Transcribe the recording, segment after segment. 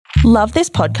Love this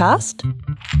podcast?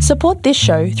 Support this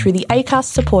show through the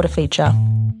Acast supporter feature.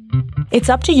 It's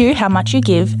up to you how much you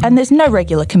give, and there's no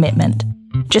regular commitment.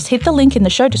 Just hit the link in the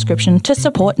show description to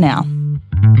support now.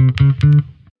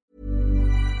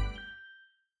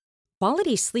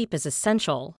 Quality sleep is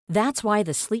essential. That's why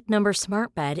the Sleep Number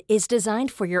Smart Bed is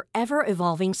designed for your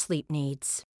ever-evolving sleep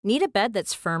needs. Need a bed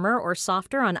that's firmer or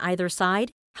softer on either side?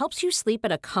 Helps you sleep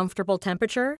at a comfortable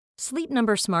temperature? Sleep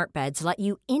Number Smart Beds let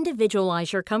you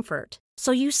individualize your comfort,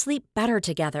 so you sleep better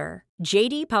together.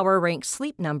 J.D. Power ranks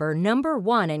Sleep Number number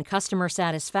 1 in customer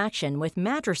satisfaction with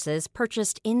mattresses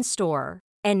purchased in-store.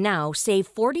 And now,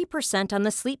 save 40% on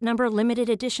the Sleep Number Limited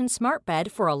Edition Smart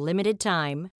Bed for a limited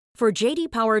time. For J.D.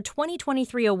 Power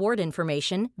 2023 award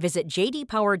information, visit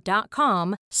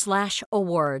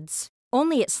jdpower.com/awards.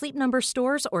 Only at Sleep Number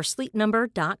stores or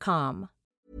sleepnumber.com.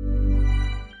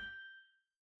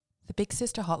 The Big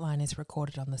Sister Hotline is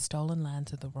recorded on the stolen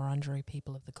lands of the Wurundjeri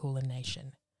people of the Kulin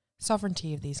Nation.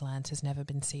 Sovereignty of these lands has never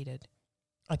been ceded.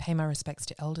 I pay my respects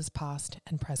to elders past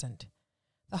and present.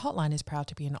 The hotline is proud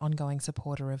to be an ongoing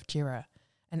supporter of JIRA,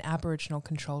 an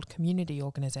Aboriginal-controlled community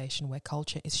organisation where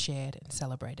culture is shared and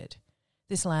celebrated.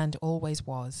 This land always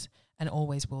was and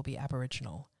always will be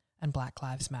Aboriginal, and Black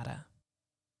Lives Matter.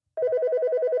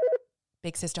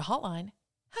 Big Sister Hotline,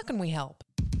 how can we help?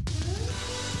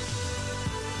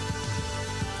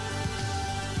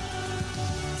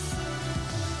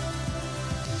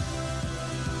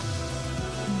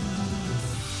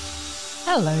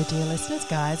 Hello, dear listeners,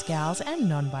 guys, gals, and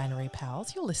non-binary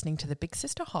pals. You're listening to the Big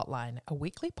Sister Hotline, a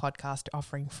weekly podcast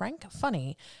offering frank,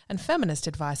 funny, and feminist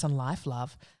advice on life,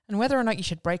 love, and whether or not you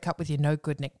should break up with your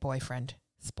no-good Nick boyfriend.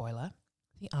 Spoiler,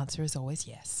 the answer is always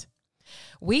yes.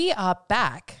 We are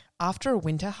back after a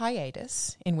winter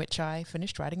hiatus in which I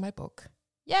finished writing my book.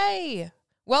 Yay!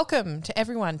 Welcome to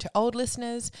everyone, to old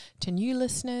listeners, to new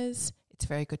listeners. It's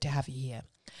very good to have you here.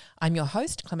 I'm your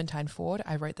host, Clementine Ford.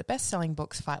 I wrote the best-selling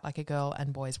books Fight Like a Girl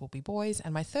and Boys Will Be Boys,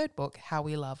 and my third book, How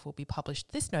We Love, will be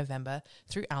published this November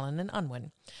through Allen and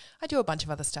Unwin. I do a bunch of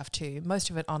other stuff too, most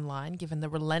of it online, given the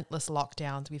relentless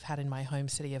lockdowns we've had in my home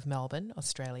city of Melbourne,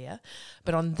 Australia.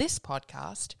 But on this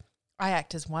podcast, I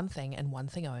act as one thing and one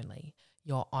thing only,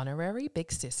 your honorary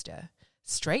big sister.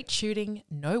 Straight shooting,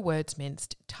 no words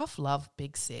minced, tough love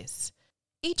big sis.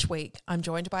 Each week, I'm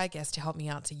joined by a guest to help me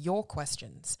answer your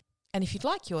questions. And if you'd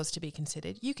like yours to be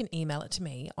considered, you can email it to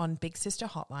me on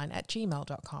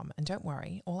bigsisterhotline@gmail.com. And don't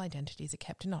worry, all identities are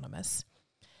kept anonymous.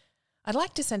 I'd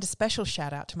like to send a special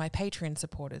shout out to my Patreon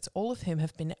supporters, all of whom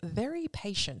have been very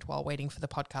patient while waiting for the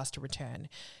podcast to return.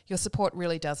 Your support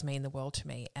really does mean the world to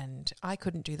me, and I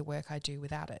couldn't do the work I do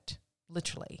without it,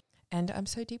 literally. And I'm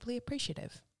so deeply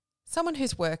appreciative. Someone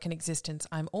whose work and existence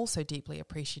I'm also deeply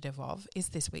appreciative of is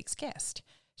this week's guest.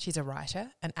 She's a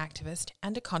writer, an activist,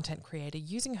 and a content creator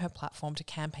using her platform to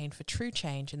campaign for true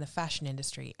change in the fashion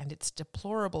industry and its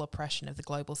deplorable oppression of the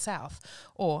global south,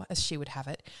 or, as she would have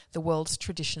it, the world's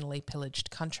traditionally pillaged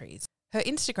countries. Her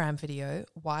Instagram video,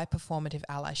 Why Performative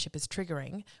Allyship is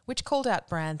Triggering, which called out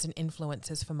brands and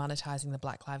influencers for monetizing the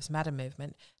Black Lives Matter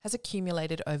movement, has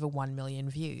accumulated over 1 million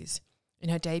views. In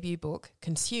her debut book,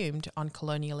 Consumed, on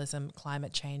colonialism,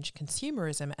 climate change,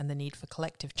 consumerism, and the need for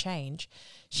collective change,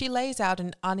 she lays out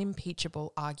an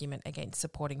unimpeachable argument against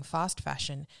supporting fast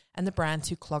fashion and the brands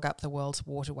who clog up the world's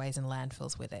waterways and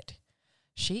landfills with it.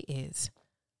 She is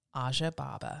Aja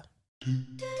Barber.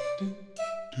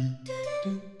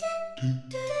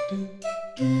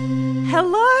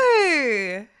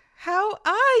 Hello! How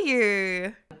are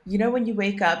you? You know when you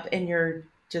wake up and you're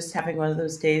just having one of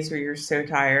those days where you're so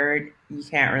tired you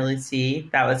can't really see?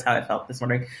 That was how I felt this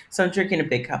morning. So I'm drinking a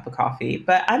big cup of coffee,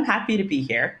 but I'm happy to be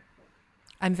here.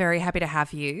 I'm very happy to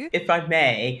have you. If I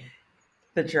may,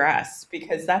 the dress,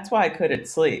 because that's why I couldn't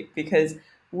sleep. Because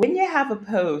when you have a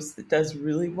post that does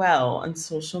really well on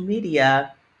social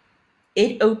media,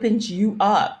 it opens you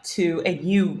up to, and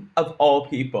you of all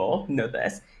people know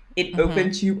this, it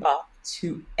opens you up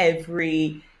to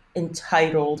every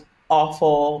entitled,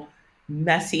 awful,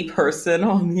 messy person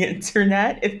on the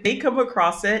internet. If they come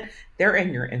across it, they're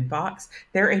in your inbox,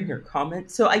 they're in your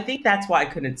comments. So I think that's why I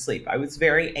couldn't sleep. I was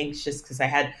very anxious because I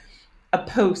had a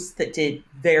post that did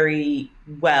very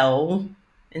well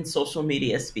in social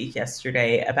media speak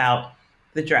yesterday about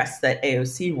the dress that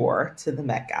AOC wore to the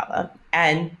Met Gala.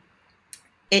 And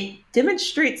it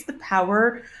demonstrates the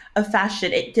power of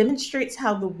fashion. It demonstrates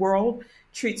how the world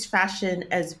treats fashion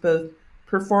as both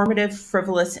performative,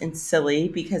 frivolous, and silly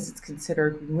because it's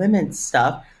considered women's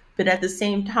stuff. But at the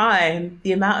same time,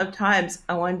 the amount of times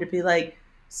I wanted to be like,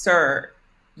 sir,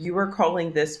 you were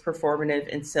calling this performative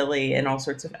and silly and all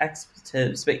sorts of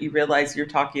expletives, but you realize you're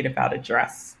talking about a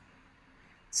dress.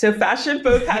 So fashion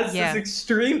both has Yeah. this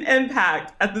extreme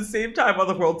impact at the same time while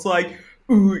the world's like,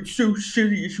 oh, it's so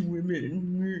shitty as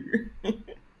women.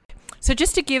 So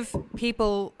just to give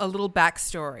people a little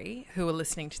backstory who are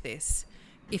listening to this,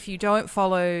 if you don't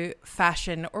follow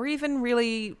fashion or even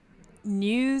really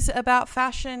news about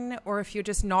fashion, or if you're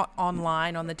just not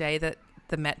online on the day that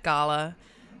the Met Gala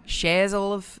shares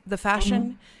all of the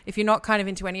fashion, if you're not kind of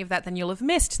into any of that, then you'll have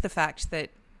missed the fact that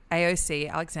AOC,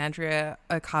 Alexandria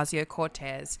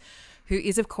Ocasio-Cortez, who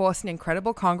is, of course, an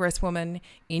incredible congresswoman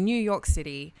in New York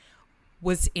City,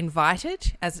 was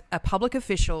invited as a public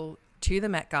official to the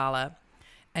Met Gala,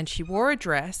 and she wore a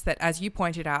dress that, as you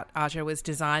pointed out, Aja, was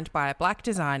designed by a black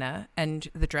designer, and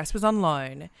the dress was on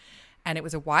loan, and it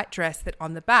was a white dress that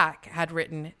on the back had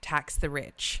written "Tax the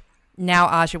Rich." Now,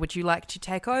 Aja, would you like to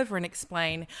take over and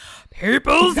explain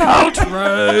people's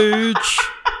outrage?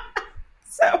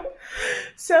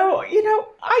 So,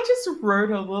 I just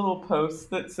wrote a little post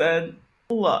that said,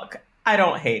 look, I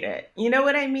don't hate it. You know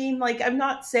what I mean? Like, I'm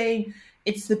not saying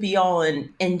it's the be all and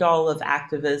end all of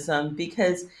activism,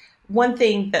 because one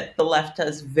thing that the left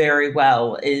does very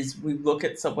well is we look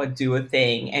at someone do a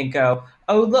thing and go,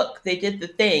 oh, look, they did the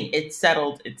thing. It's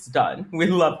settled. It's done. We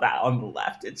love that on the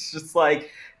left. It's just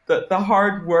like the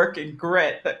hard work and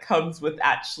grit that comes with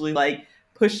actually like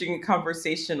pushing a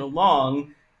conversation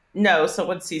along. No,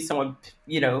 someone sees someone,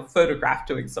 photographed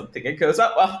doing something and goes,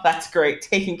 oh, well, that's great,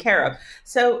 taken care of.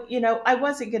 So, I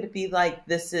wasn't going to be like,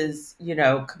 this is,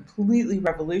 completely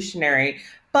revolutionary.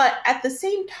 But at the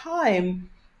same time,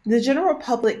 the general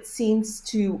public seems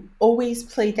to always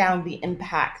play down the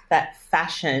impact that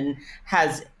fashion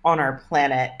has on our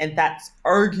planet. And that's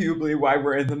arguably why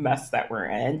we're in the mess that we're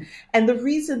in. And the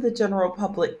reason the general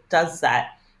public does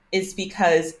that is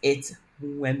because it's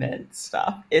women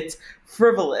stuff. It's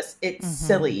frivolous. It's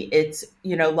silly. It's,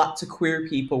 lots of queer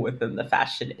people within the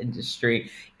fashion industry.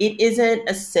 It isn't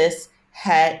a cis,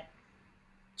 het,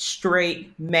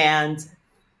 straight man's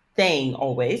thing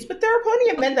always, but there are plenty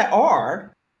of men that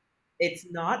are. It's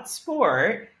not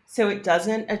sport, so it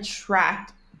doesn't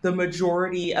attract the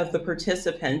majority of the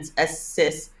participants as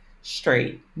cis,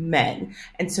 straight men.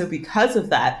 And so because of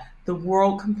that, the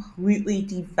world completely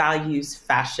devalues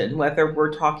fashion, whether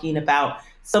we're talking about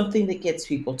something that gets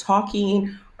people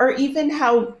talking, or even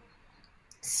how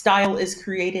style is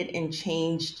created and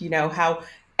changed, how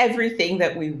everything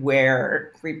that we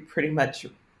wear, we pretty much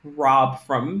rob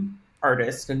from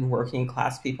artists and working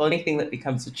class people, anything that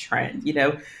becomes a trend,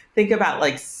 think about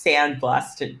like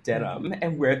sandblasted denim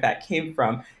and where that came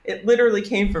from. It literally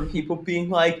came from people being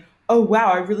like, oh,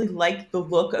 wow, I really like the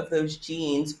look of those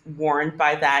jeans worn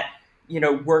by that,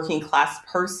 working class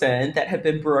person that have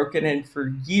been broken in for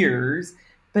years,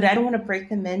 but I don't want to break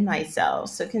them in myself.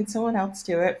 So can someone else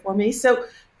do it for me? So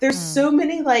there's so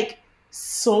many like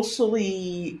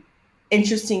socially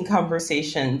interesting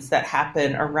conversations that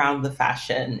happen around the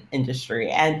fashion industry.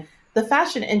 And the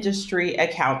fashion industry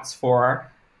accounts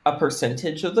for a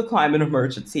percentage of the climate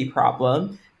emergency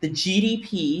problem, the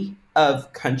GDP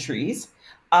of countries,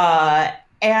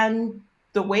 and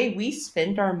the way we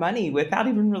spend our money without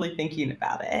even really thinking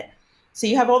about it. So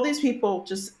you have all these people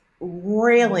just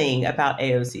railing about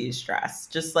AOC's dress,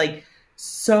 just like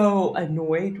so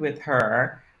annoyed with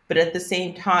her, but at the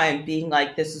same time being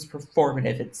like, this is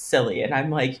performative, it's silly. And I'm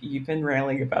like, you've been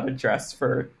railing about a dress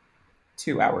for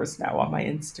 2 hours now on my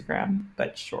Instagram,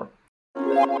 but sure.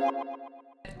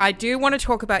 I do want to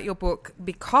talk about your book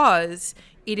because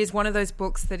it is one of those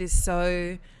books that is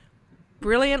so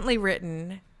brilliantly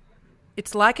written.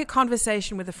 It's like a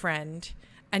conversation with a friend,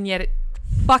 and yet it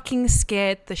fucking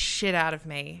scared the shit out of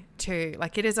me too.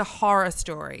 Like, it is a horror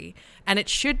story, and it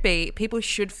should be. People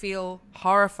should feel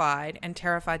horrified and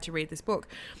terrified to read this book.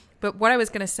 But what I was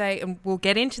going to say, and we'll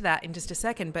get into that in just a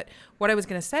second, but what I was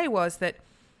going to say was that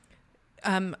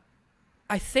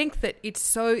I think that it's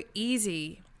so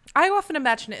easy. I often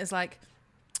imagine it as like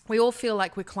we all feel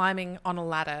like we're climbing on a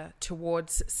ladder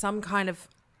towards some kind of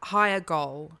higher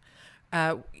goal.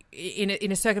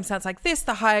 In a circumstance like this,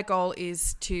 the higher goal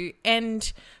is to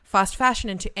end fast fashion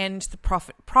and to end the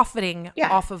profiting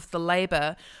off of the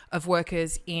labor of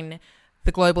workers in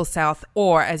the global south,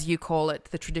 or as you call it,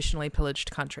 the traditionally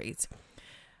pillaged countries.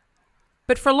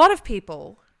 But for a lot of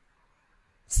people,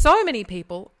 so many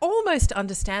people, almost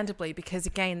understandably, because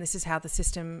again, this is how the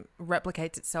system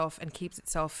replicates itself and keeps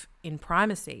itself in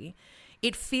primacy,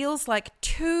 it feels like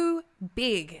too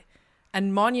big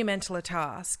and monumental a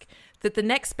task that the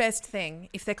next best thing,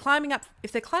 if they're climbing up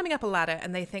a ladder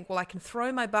and they think, well, I can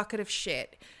throw my bucket of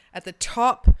shit at the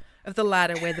top of the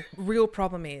ladder where the real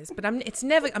problem is. But I'm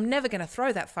never going to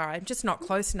throw that far. I'm just not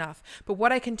close enough. But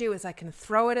what I can do is I can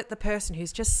throw it at the person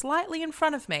who's just slightly in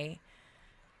front of me.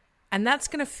 And that's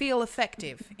going to feel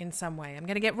effective in some way. I'm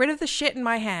going to get rid of the shit in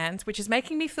my hands, which is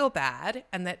making me feel bad,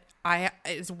 and that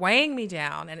it's weighing me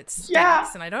down, and it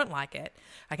stinks, and I don't like it.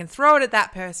 I can throw it at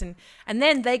that person, and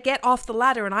then they get off the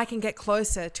ladder, and I can get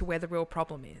closer to where the real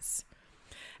problem is.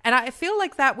 And I feel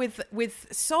like that with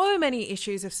so many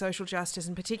issues of social justice,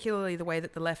 and particularly the way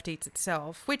that the left eats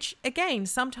itself, which, again,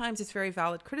 sometimes is very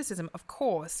valid criticism, of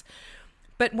course.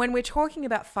 But when we're talking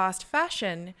about fast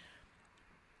fashion,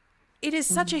 it is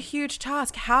such a huge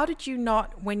task. How did you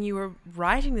not, when you were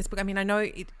writing this book, I mean, I know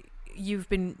you've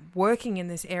been working in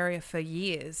this area for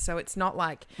years, so it's not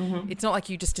like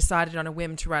you just decided on a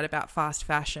whim to write about fast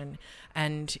fashion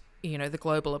and, you know, the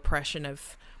global oppression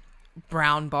of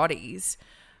brown bodies.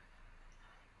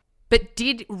 But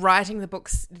did writing the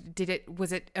books,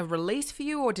 was it a release for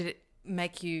you, or did it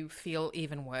make you feel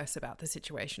even worse about the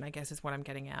situation, I guess is what I'm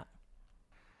getting at?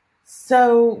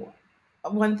 So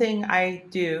one thing I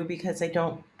do, because I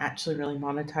don't actually really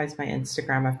monetize my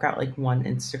Instagram, I've got like one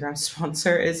Instagram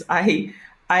sponsor, is I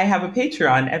have a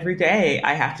Patreon. Every day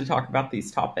I have to talk about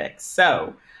these topics.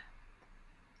 So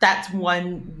that's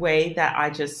one way that I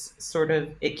just sort of,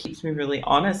 it keeps me really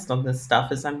honest on this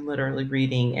stuff, is I'm literally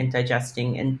reading and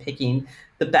digesting and picking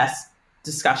the best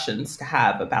discussions to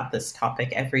have about this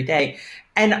topic every day.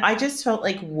 And I just felt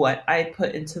like what I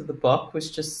put into the book was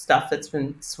just stuff that's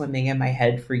been swimming in my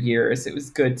head for years. It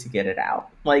was good to get it out.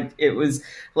 Like, it was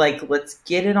like, let's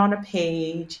get it on a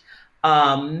page,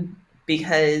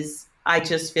 because I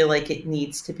just feel like it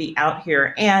needs to be out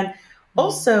here. And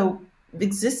also,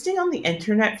 existing on the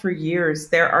internet for years,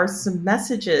 there are some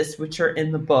messages which are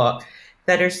in the book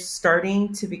that are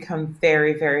starting to become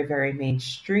very, very, very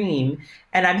mainstream.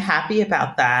 And I'm happy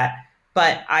about that.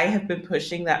 But I have been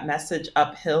pushing that message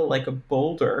uphill like a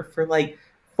boulder for like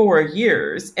 4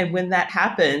 years. And when that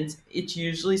happens, it's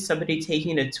usually somebody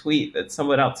taking a tweet that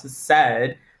someone else has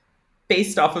said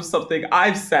based off of something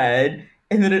I've said,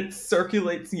 and then it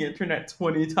circulates the internet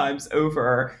 20 times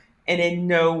over. And in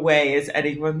no way is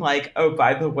anyone like, oh,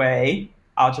 by the way,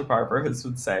 Aja Barber has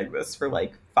been saying this for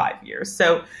like 5 years.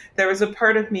 So there was a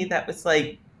part of me that was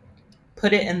like,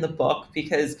 put it in the book,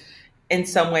 because in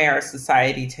some way our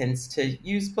society tends to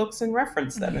use books and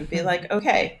reference them and be like,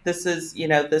 okay, this is, you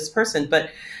know, this person.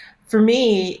 But for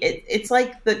me, it's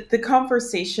like the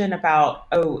conversation about,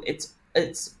 oh, it's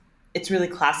really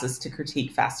classist to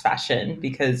critique fast fashion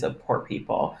because of poor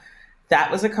people. That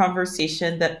was a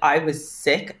conversation that I was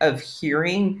sick of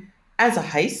hearing as a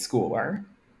high schooler.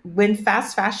 When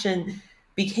fast fashion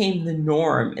became the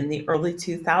norm in the early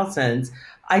 2000s,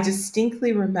 I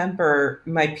distinctly remember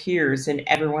my peers and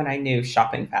everyone I knew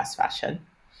shopping fast fashion.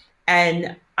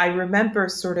 And I remember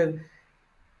sort of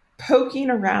poking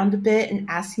around a bit and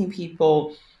asking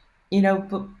people, you know,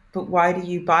 but why do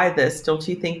you buy this? Don't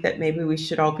you think that maybe we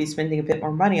should all be spending a bit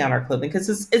more money on our clothing? Because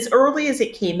as early as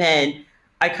it came in,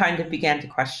 I kind of began to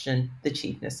question the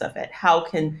cheapness of it. How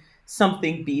can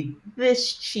something be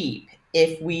this cheap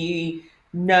if we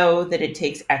know that it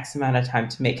takes X amount of time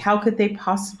to make? How could they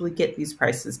possibly get these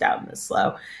prices down this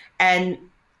low? And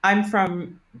I'm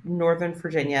from Northern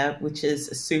Virginia, which is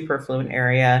a super affluent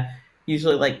area,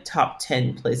 usually like top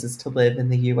 10 places to live in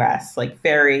the US, like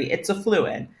it's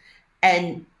affluent.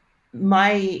 And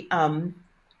my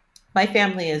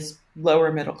family is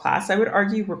lower middle class. I would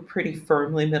argue we're pretty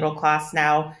firmly middle class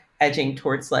now, edging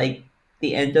towards like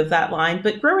the end of that line.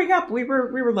 But growing up, we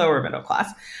were lower middle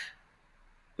class.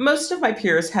 Most of my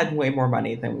peers had way more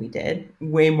money than we did,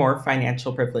 way more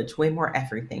financial privilege, way more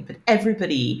everything. But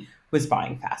everybody was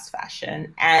buying fast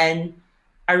fashion. And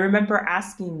I remember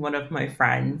asking one of my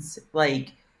friends,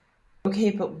 like,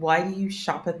 okay, but why do you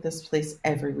shop at this place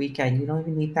every weekend? You don't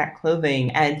even need that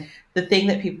clothing. And the thing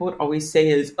that people would always say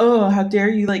is, oh, how dare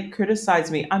you like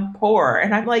criticize me? I'm poor.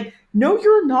 And I'm like, no,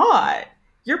 you're not.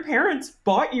 Your parents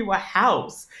bought you a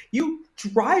house. You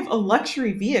drive a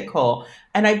luxury vehicle.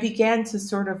 And I began to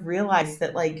sort of realize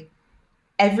that like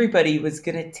everybody was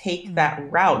going to take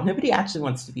that route. Nobody actually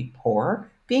wants to be poor.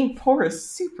 Being poor is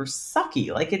super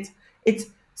sucky. Like it's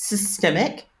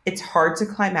systemic. It's hard to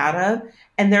climb out of.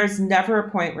 And there's never a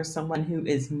point where someone who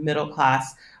is middle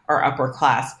class or upper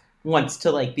class wants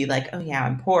to like be like, oh yeah,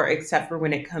 I'm poor, except for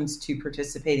when it comes to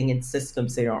participating in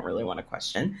systems they don't really want to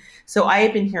question. So I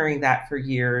had been hearing that for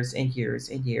years and years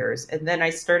and years. And then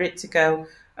I started to go,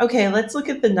 okay, let's look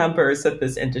at the numbers that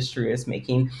this industry is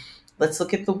making. Let's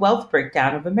look at the wealth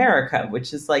breakdown of America,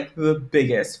 which is like the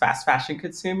biggest fast fashion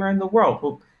consumer in the world.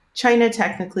 Well, China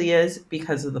technically is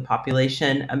because of the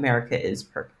population. America is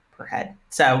per per head.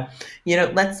 So,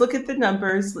 let's look at the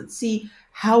numbers. Let's see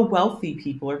how wealthy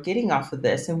people are getting off of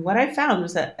this. And what I found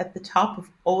was that at the top of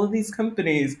all of these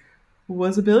companies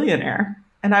was a billionaire.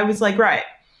 And I was like, right.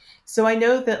 So I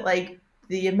know that like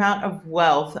the amount of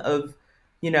wealth of,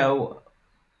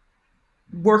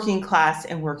 working class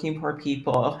and working poor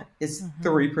people is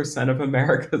 3% of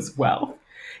America's wealth.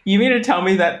 You mean to tell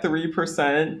me that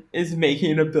 3% is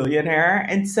making a billionaire?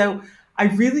 And so I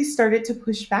really started to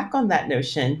push back on that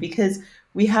notion because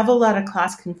we have a lot of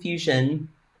class confusion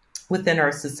within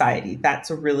our society. That's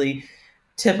a really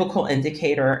typical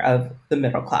indicator of the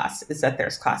middle class, is that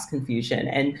there's class confusion.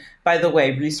 And by the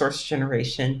way, Resource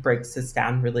Generation breaks this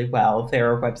down really well.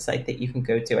 They're a website that you can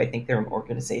go to. I think they're an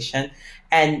organization,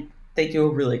 and they do a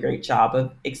really great job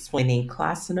of explaining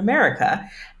class in America.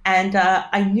 And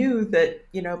I knew that,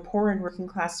 poor and working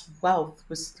class wealth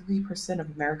was 3%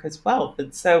 of America's wealth.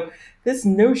 And so this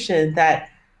notion that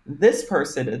this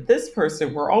person and this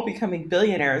person were all becoming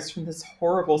billionaires from this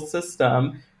horrible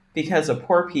system because of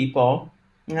poor people,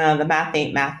 the math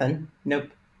ain't mathin'.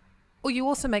 Nope. Well, you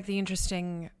also make the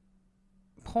interesting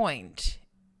point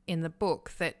in the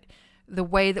book that the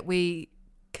way that we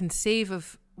conceive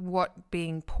of what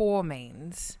being poor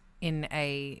means in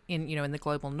the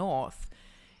global north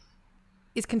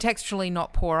is contextually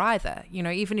not poor either.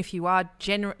 Even if you are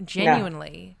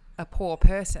genuinely a poor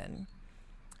person,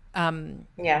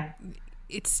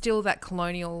 it's still that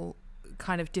colonial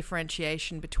kind of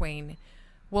differentiation between,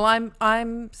 well, and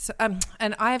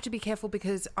I have to be careful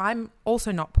because I'm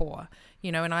also not poor,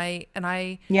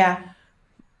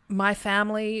 my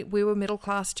family, we were middle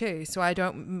class too, so I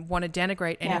don't want to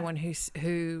denigrate anyone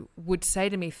who would say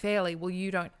to me fairly, well, you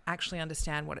don't actually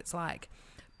understand what it's like.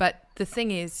 But the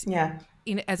thing is,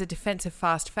 as a defense of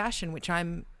fast fashion, which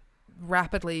I'm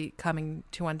rapidly coming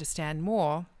to understand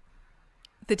more,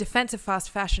 the defense of fast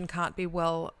fashion can't be,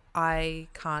 well, I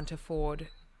can't afford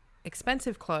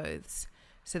expensive clothes,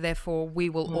 so therefore we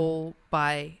will all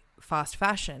buy fast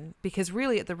fashion, because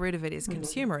really at the root of it is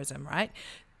consumerism, right?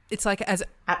 It's like, as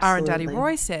Arundhati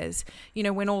Roy says,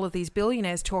 when all of these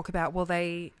billionaires talk about, well,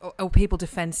 or people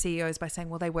defend CEOs by saying,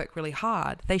 well, they work really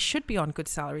hard. They should be on good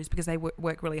salaries because they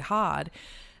work really hard.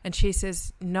 And she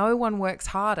says, no one works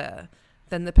harder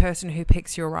than the person who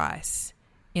picks your rice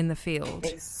in the field.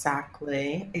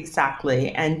 Exactly.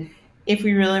 And if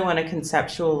we really want to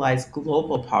conceptualize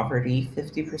global poverty,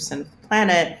 50% of the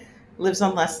planet lives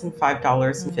on less than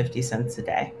 $5.50 a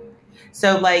day.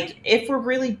 So, like, if we're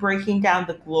really breaking down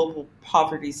the global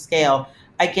poverty scale,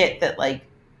 I get that, like,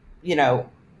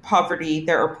 poverty,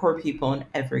 there are poor people in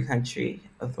every country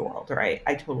of the world, right?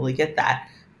 I totally get that.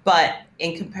 But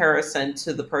in comparison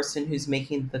to the person who's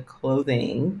making the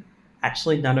clothing,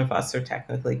 actually, none of us are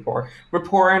technically poor. We're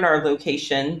poor in our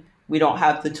location. We don't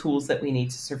have the tools that we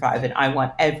need to survive. And I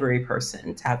want every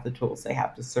person to have the tools they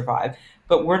have to survive.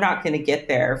 But we're not going to get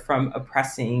there from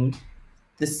oppressing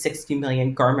the 60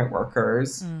 million garment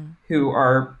workers who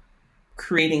are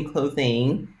creating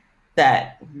clothing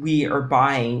that we are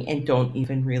buying and don't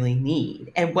even really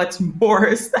need. And what's more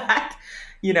is that,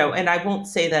 and I won't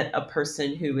say that a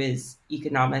person who is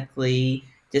economically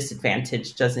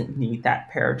disadvantaged doesn't need that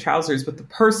pair of trousers, but the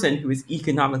person who is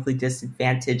economically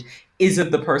disadvantaged isn't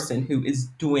the person who is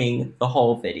doing the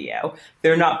whole video.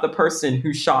 They're not the person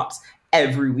who shops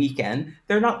every weekend.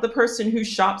 They're not the person who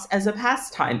shops as a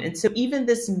pastime. And so even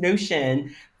this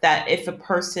notion that if a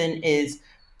person is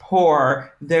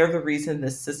poor, they're the reason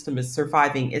this system is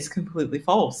surviving is completely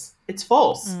false. It's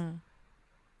false.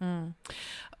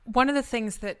 One of the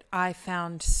things that I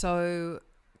found so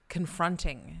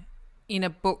confronting in a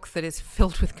book that is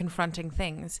filled with confronting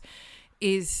things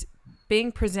is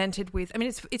being presented with,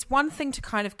 it's one thing to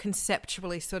kind of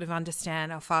conceptually sort of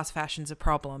understand how fast fashion's a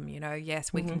problem,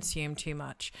 yes, we consume too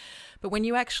much. But when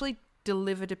you actually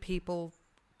deliver to people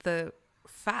the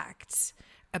facts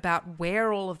about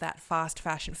where all of that fast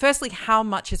fashion, firstly, how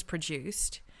much is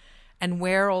produced and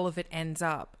where all of it ends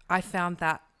up, I found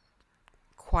that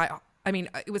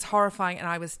it was horrifying, and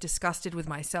I was disgusted with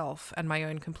myself and my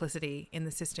own complicity in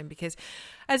the system because,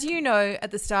 as you know,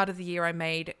 at the start of the year, I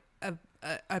made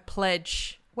a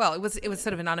pledge. Well, it was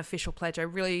sort of an unofficial pledge. I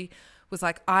really was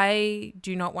like, I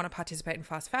do not want to participate in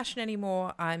fast fashion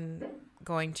anymore. I'm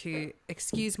going to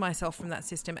excuse myself from that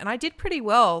system. And I did pretty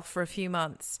well for a few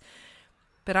months.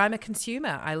 But I'm a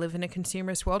consumer. I live in a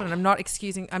consumerist world, and I'm not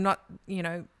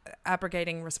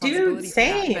abrogating responsibility.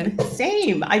 Dude,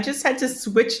 same. I just had to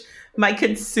switch my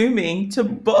consuming to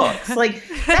books. Like,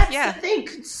 that's the thing.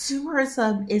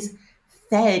 Consumerism is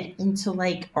fed into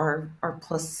like our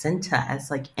placenta as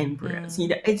like embryos. You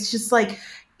know, it's just like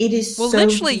it is. Well, so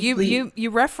literally, deeply you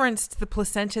referenced the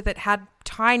placenta that had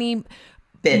tiny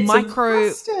bits micro.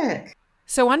 of plastic.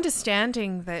 So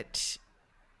understanding that,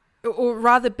 or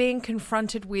rather being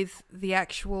confronted with the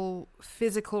actual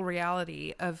physical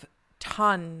reality of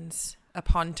tons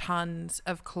upon tons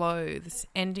of clothes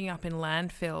ending up in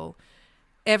landfill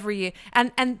every year,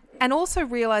 and also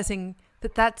realizing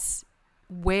that that's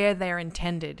where they're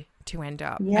intended to end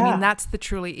up. Yeah. I mean, that's the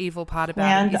truly evil part about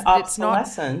Planned it. Is that it's not.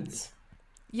 obsolescence.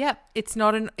 Yeah, it's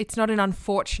not an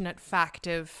unfortunate fact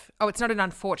of it's not an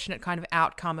unfortunate kind of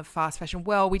outcome of fast fashion.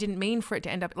 Well, we didn't mean for it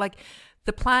to end up like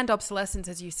the planned obsolescence,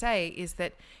 as you say, is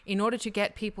that in order to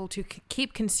get people to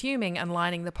keep consuming and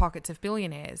lining the pockets of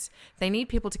billionaires, they need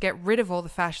people to get rid of all the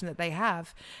fashion that they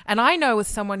have. And I know as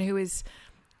someone who is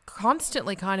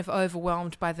constantly kind of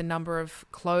overwhelmed by the number of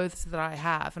clothes that I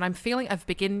have, and I've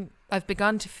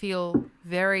begun to feel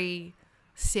very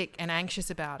sick and anxious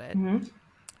about it. Mm-hmm.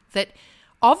 That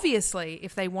obviously,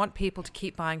 if they want people to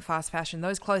keep buying fast fashion,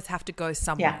 those clothes have to go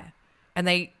somewhere. Yeah. And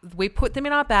we put them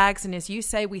in our bags, and as you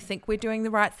say, we think we're doing the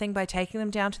right thing by taking them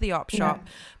down to the op shop.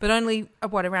 But only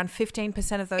around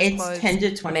 15% of those clothes 10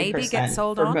 to 20% maybe get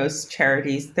sold for on. most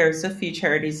charities. There's a few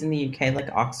charities in the UK like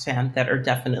Oxfam that are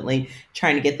definitely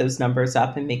trying to get those numbers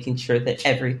up and making sure that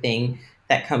everything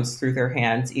that comes through their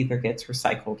hands either gets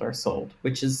recycled or sold,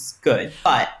 which is good.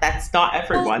 But that's not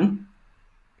everyone.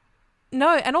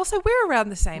 No, and also we're around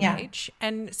the same age.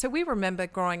 And so we remember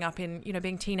growing up in,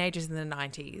 being teenagers in the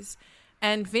 90s.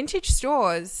 And vintage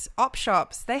stores, op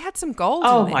shops, they had some gold in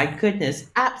there. Oh my goodness,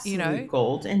 absolute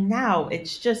gold. And now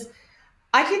it's just,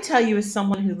 I can tell you as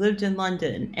someone who lived in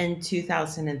London in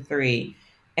 2003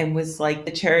 and was like,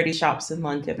 the charity shops in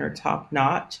London are top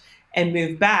notch, and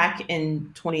moved back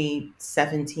in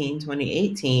 2017,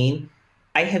 2018,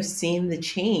 I have seen the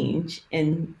change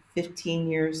in 15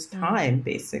 years time,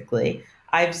 basically.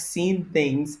 I've seen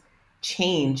things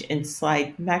change and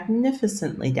slide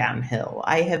magnificently downhill.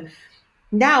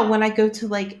 Now, when I go to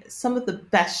like some of the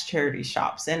best charity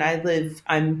shops, and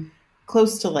I'm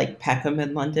close to like Peckham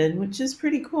in London, which is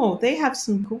pretty cool. They have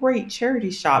some great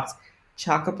charity shops,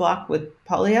 chock-a-block with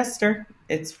polyester.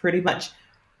 It's pretty much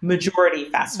majority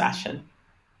fast fashion.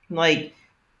 Like,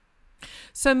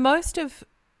 so most of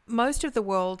the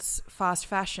world's fast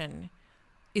fashion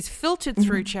is filtered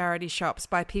through charity shops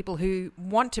by people who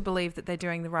want to believe that they're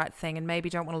doing the right thing and maybe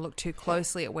don't want to look too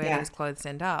closely at where those clothes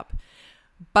end up.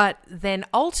 But then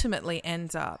ultimately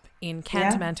ends up in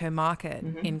Kantamanto Market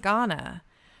in Ghana,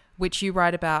 which you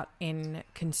write about in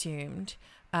Consumed.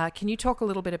 Can you talk a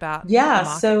little bit about the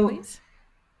market, please?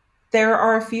 There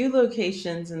are a few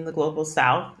locations in the global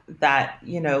south that,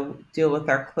 deal with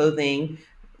our clothing.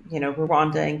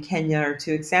 Rwanda and Kenya are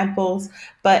two examples,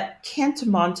 but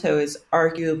Kantamanto is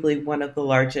arguably one of the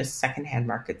largest secondhand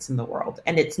markets in the world.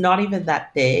 And it's not even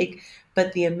that big,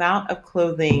 but the amount of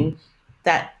clothing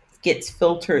that gets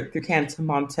filtered through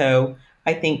Kantamanto,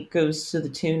 I think, goes to the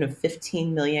tune of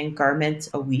 15 million garments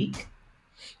a week.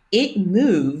 It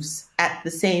moves at the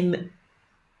same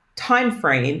time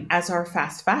frame as our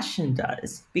fast fashion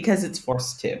does because it's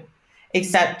forced to.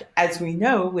 Except, as we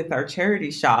know, with our charity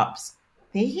shops,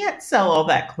 they can't sell all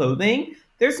that clothing.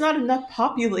 There's not enough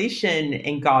population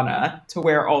in Ghana to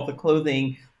wear all the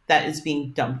clothing that is being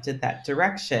dumped in that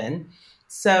direction.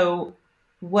 So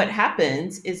what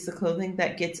happens is the clothing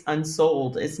that gets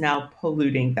unsold is now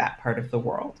polluting that part of the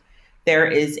world. There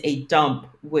is a dump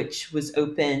which was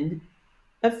opened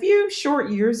a few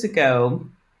short years ago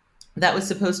that was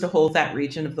supposed to hold that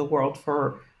region of the world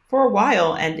for a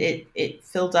while, and it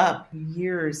filled up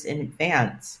years in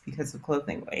advance because of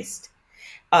clothing waste.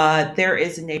 There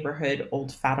is a neighborhood,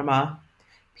 Old Fatima.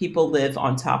 People live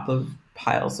on top of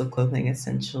piles of clothing,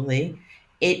 essentially.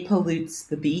 It pollutes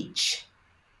the beach.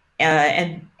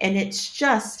 And it's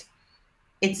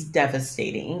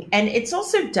devastating. And it's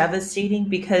also devastating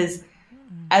because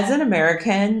as an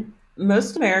American,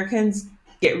 most Americans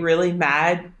get really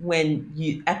mad when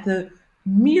at the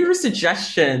mere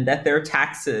suggestion that their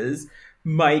taxes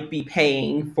might be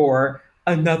paying for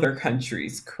another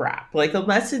country's crap. Like,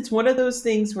 unless it's one of those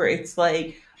things where it's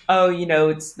like, oh,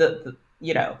 it's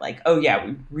like, oh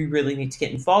yeah, we really need to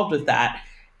get involved with that.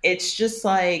 It's just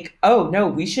like, oh no,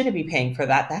 we shouldn't be paying for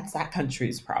that. That's that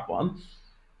country's problem.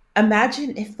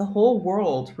 Imagine if the whole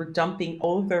world were dumping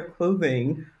all of their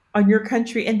clothing on your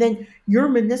country and then your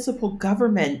municipal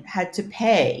government had to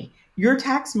pay. Your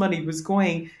tax money was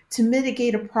going to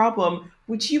mitigate a problem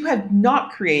which you have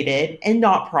not created and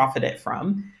not profited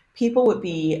from. People would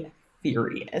be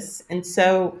furious. And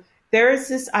so there is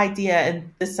this idea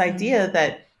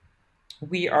that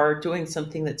we are doing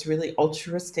something that's really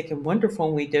altruistic and wonderful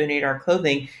when we donate our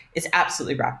clothing is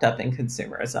absolutely wrapped up in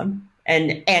consumerism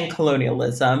and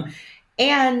colonialism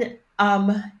and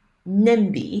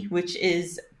NIMBY, which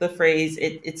is the phrase,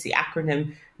 it's the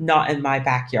acronym "Not in My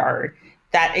Backyard."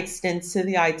 That extends to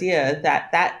the idea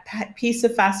that that piece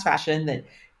of fast fashion that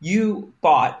you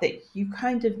bought that you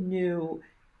kind of knew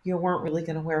you weren't really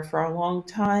going to wear for a long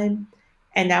time,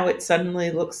 and now it suddenly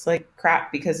looks like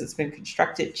crap because it's been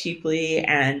constructed cheaply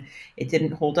and it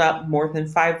didn't hold up more than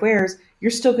 5 wears, you're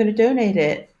still going to donate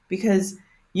it because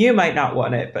you might not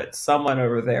want it, but someone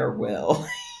over there will,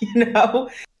 you know?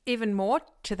 Even more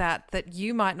to that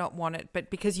you might not want it, but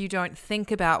because you don't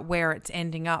think about where it's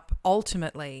ending up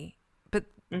ultimately. But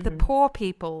the poor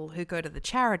people who go to the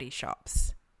charity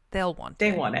shops, they'll want it.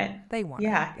 They want it. They want it.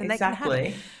 Yeah, and exactly. They can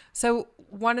have it. So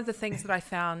one of the things that I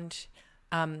found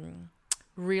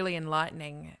really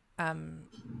enlightening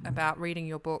about reading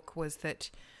your book was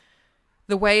that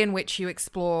the way in which you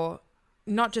explore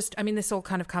not just, I mean, this all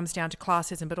kind of comes down to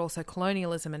classism, but also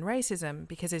colonialism and racism,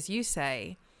 because as you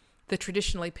say, the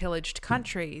traditionally pillaged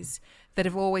countries that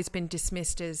have always been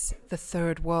dismissed as the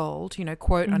third world, you know,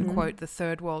 quote unquote, the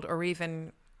third world, or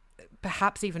even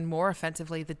perhaps even more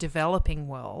offensively, the developing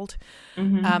world,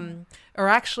 are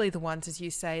actually the ones, as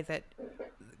you say, that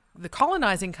the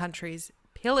colonizing countries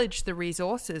pillage the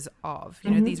resources of,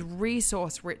 you know, these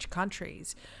resource-rich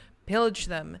countries, pillage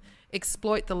them,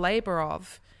 exploit the labor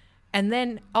of, and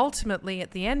then ultimately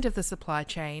at the end of the supply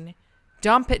chain,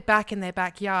 dump it back in their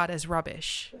backyard as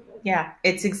rubbish. Yeah,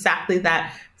 it's exactly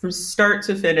that. From start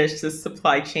to finish, the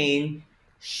supply chain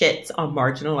shits on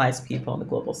marginalized people in the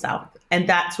global South. And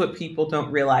that's what people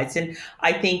don't realize. And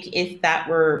I think if that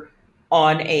were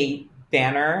on a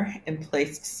banner and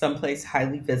placed someplace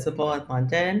highly visible in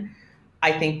London,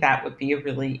 I think that would be a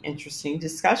really interesting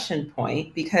discussion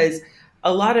point, because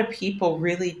a lot of people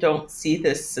really don't see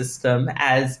this system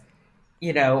as,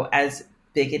 you know, as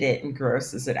bigoted and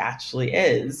gross as it actually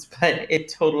is, but it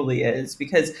totally is,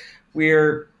 because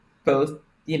we're both,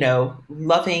 you know,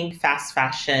 loving fast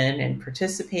fashion and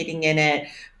participating in it,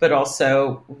 but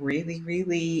also really,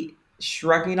 really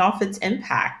shrugging off its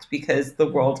impact because the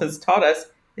world has taught us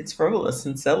it's frivolous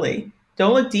and silly.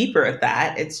 Don't look deeper at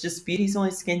that. It's just beauty's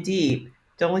only skin deep.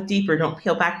 Don't look deeper. Don't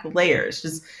peel back the layers.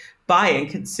 Just buy and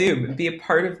consume and be a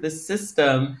part of the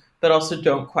system, but also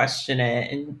don't question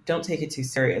it and don't take it too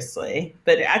seriously.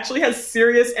 But it actually has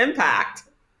serious impact.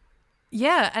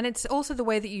 Yeah, and it's also the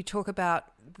way that you talk about,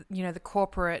 you know, the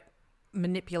corporate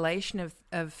manipulation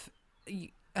of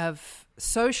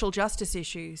social justice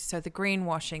issues. So the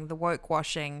greenwashing, the woke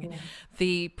washing,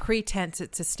 the pretense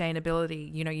at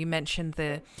sustainability. You know, you mentioned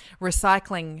the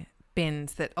recycling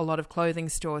bins that a lot of clothing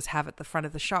stores have at the front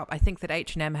of the shop. I think that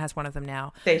H&M has one of them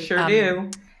now. They sure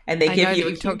do. And they give you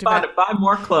a coupon to buy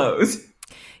more clothes.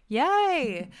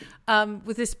 Yay.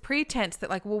 With this pretense that,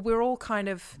 like, well, we're all kind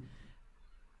of,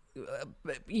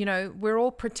 you know, we're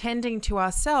all pretending to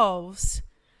ourselves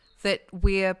that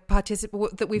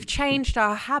that we've changed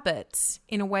our habits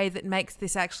in a way that makes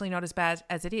this actually not as bad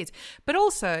as it is. But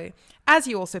also, as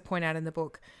you also point out in the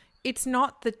book, it's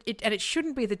not that and it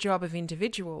shouldn't be the job of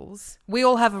individuals. We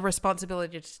all have a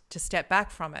responsibility to step back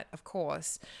from it, of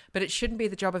course, but it shouldn't be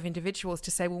the job of individuals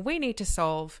to say, well, we need to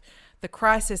solve the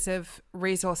crisis of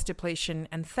resource depletion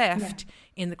and theft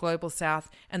in the global South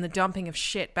and the dumping of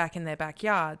shit back in their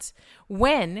backyards,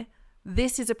 when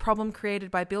this is a problem created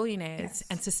by billionaires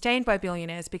and sustained by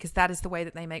billionaires, because that is the way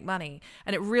that they make money.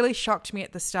 And it really shocked me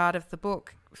at the start of the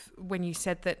book when you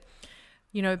said that,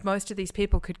 you know, most of these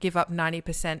people could give up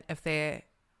 90% of their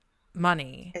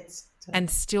money and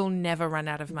still never run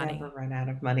out of money. Never run out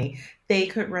of money. They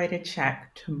could write a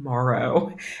check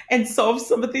tomorrow and solve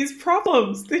some of these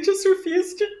problems. They just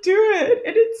refuse to do it.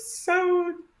 And it's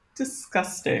so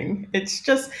disgusting. It's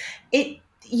just,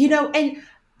 you know, and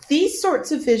these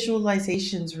sorts of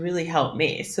visualizations really help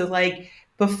me. So, like,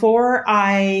 before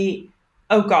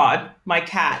oh God, my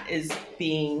cat is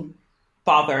being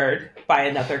bothered by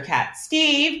another cat.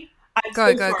 Steve,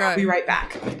 go. I'll be right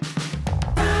back.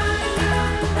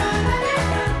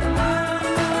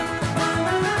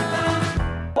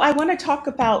 I want to talk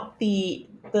about the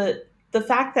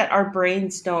fact that our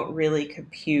brains don't really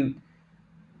compute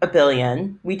 $1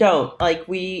 billion. We don't. Like,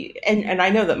 and I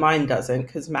know that mine doesn't,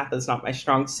 because math is not my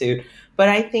strong suit, but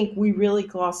I think we really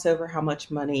gloss over how much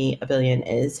money $1 billion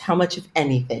is, how much of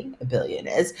anything $1 billion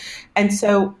is. And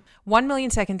so 1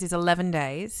 million seconds is 11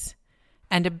 days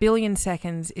and 1 billion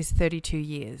seconds is 32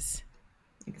 years.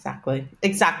 Exactly.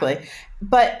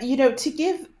 But, you know, to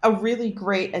give a really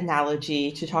great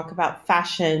analogy to talk about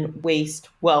fashion, waste,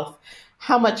 wealth,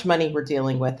 how much money we're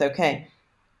dealing with. Okay.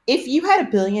 if you had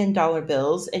 $1 billion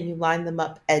bills and you lined them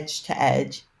up edge to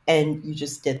edge and you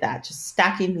just did that, just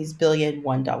stacking these $1 billion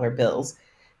 $1 bills,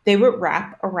 they would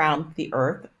wrap around the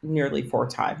earth nearly 4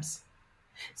 times.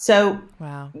 So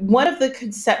Wow. one of the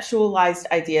conceptualized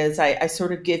ideas I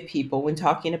sort of give people when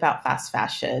talking about fast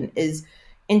fashion is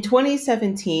in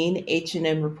 2017,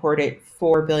 H&M reported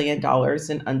 $4 billion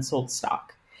in unsold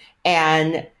stock.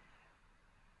 And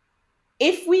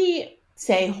if we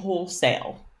say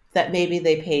wholesale, that maybe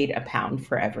they paid £1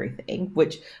 for everything,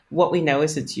 which what we know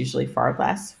is it's usually far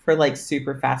less for like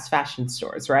super fast fashion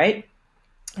stores, right?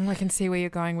 Oh, I can see where you're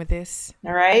going with this.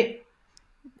 All right.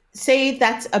 Say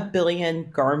that's 1 billion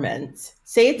garments.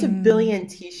 Say it's 1 billion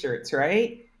t-shirts,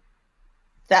 right?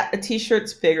 That a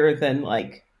t-shirt's bigger than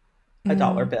like a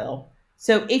dollar bill.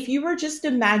 So if you were just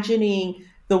imagining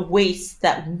the waste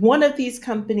that one of these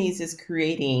companies is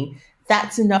creating,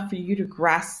 that's enough for you to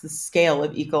grasp the scale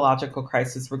of ecological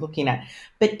crisis we're looking at.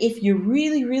 But if you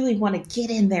really, really want to get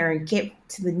in there and get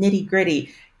to the nitty gritty, it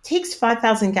takes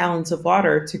 5,000 gallons of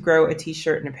water to grow a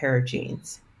t-shirt and a pair of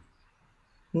jeans.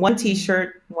 One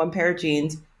t-shirt, one pair of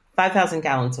jeans, 5,000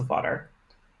 gallons of water.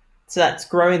 So that's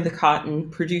growing the cotton,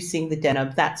 producing the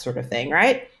denim, that sort of thing,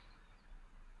 right?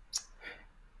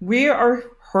 We are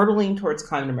hurtling towards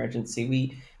climate emergency.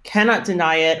 We cannot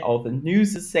deny it. All the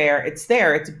news is there. It's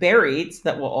buried, so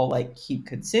that we'll all like keep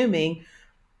consuming,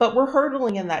 but we're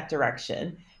hurtling in that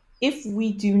direction. If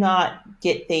we do not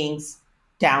get things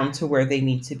down to where they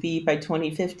need to be by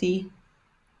 2050,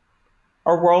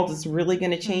 our world is really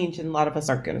going to change and a lot of us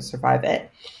aren't going to survive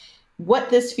it. What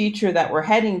this future that we're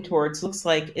heading towards looks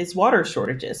like is water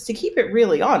shortages, to keep it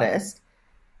really honest.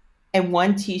 And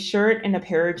one t-shirt and a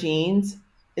pair of jeans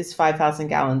is 5,000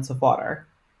 gallons of water.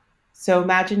 So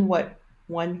imagine what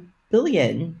 1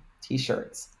 billion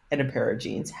t-shirts and a pair of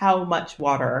jeans, how much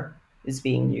water is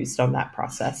being used on that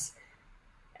process.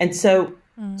 And so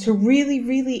to really,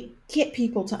 really get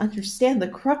people to understand the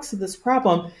crux of this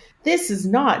problem, this is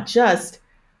not just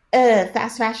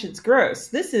fast fashion's gross.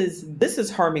 This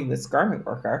is harming this garment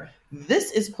worker.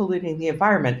 This is polluting the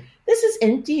environment. This is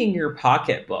emptying your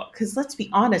pocketbook. Because let's be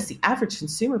honest, the average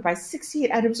consumer buys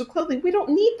 68 items of clothing. We don't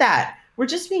need that. We're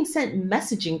just being sent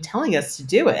messaging telling us to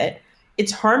do it.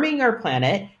 It's harming our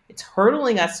planet. It's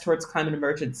hurtling us towards climate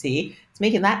emergency. It's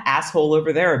making that asshole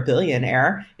over there a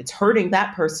billionaire. It's hurting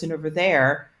that person over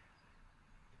there.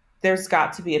 There's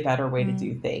got to be a better way to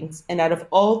do things. And out of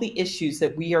all the issues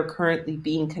that we are currently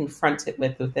being confronted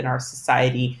with within our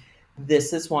society,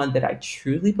 this is one that I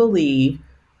truly believe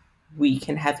we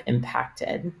can have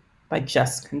impacted by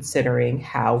just considering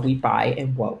how we buy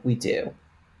and what we do.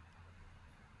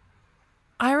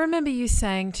 I remember you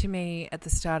saying to me at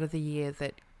the start of the year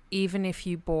that even if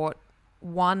you bought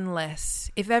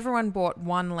if everyone bought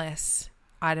one less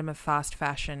item of fast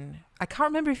fashion, I can't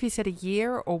remember if you said a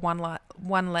year or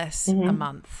one less a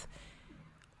month,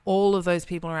 all of those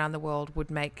people around the world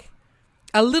would make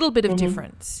a little bit of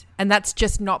difference. And that's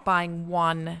just not buying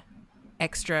one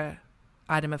extra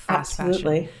item of fast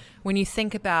fashion. When you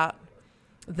think about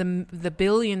the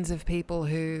billions of people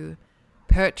who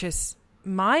purchase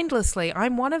mindlessly,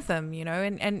 I'm one of them,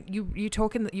 and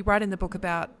you write in the book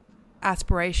about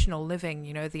aspirational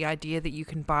living, the idea that you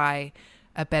can buy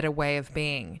a better way of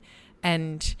being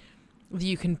and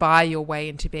you can buy your way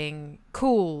into being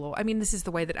cool. This is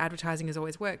the way that advertising has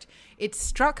always worked. It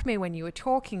struck me when you were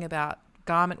talking about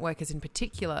garment workers in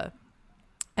particular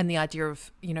and the idea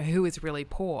of, who is really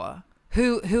poor,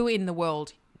 who in the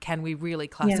world can we really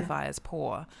classify as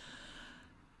poor,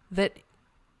 that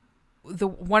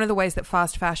one of the ways that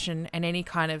fast fashion and any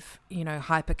kind of,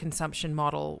 hyper consumption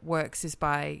model works is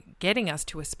by getting us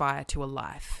to aspire to a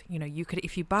life. You could,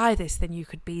 if you buy this, then you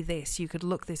could be this, you could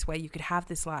look this way, you could have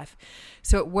this life.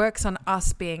 So it works on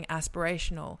us being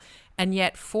aspirational. And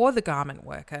yet for the garment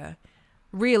worker,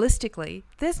 realistically,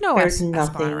 there's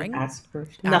aspiring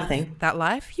nothing that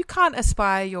life. You can't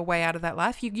aspire your way out of that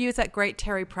life. You use that great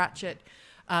Terry Pratchett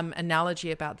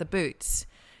analogy about the boots,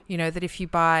 that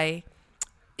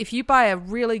if you buy a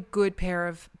really good pair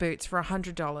of boots for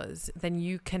 $100, then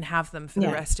you can have them for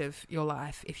the rest of your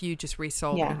life if you just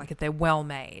resold them, like if they're well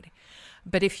made.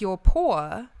 But if you're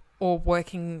poor or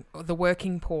the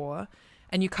working poor,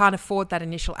 and you can't afford that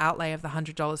initial outlay of the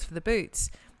 $100 for the boots,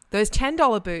 those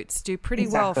 $10 boots do pretty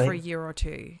well for a year or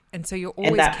two. And so you're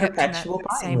always kept in that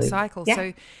same cycle. Yeah.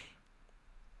 So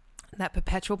that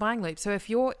perpetual buying loop. So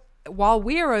while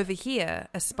we're over here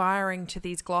aspiring to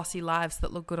these glossy lives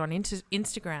that look good on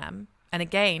Instagram, and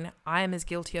again, I am as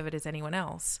guilty of it as anyone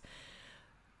else,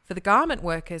 for the garment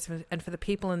workers and for the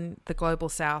people in the global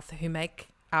south who make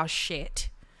our shit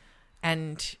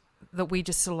and that we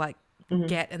just sort of like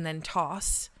get and then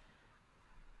toss,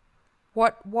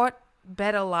 what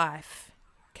better life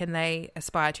can they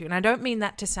aspire to? And I don't mean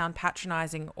that to sound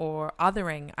patronizing or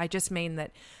othering. I just mean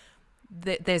that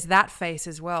there's that face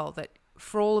as well, that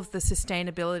for all of the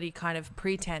sustainability kind of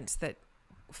pretense that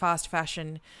fast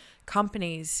fashion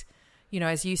companies, you know,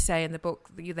 as you say in the book,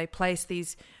 they place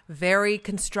these very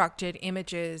constructed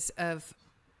images of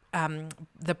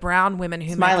the brown women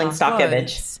who smiling make stock clothes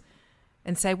image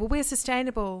and say, well, we're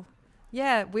sustainable.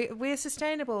 Yeah, we're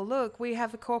sustainable. Look, we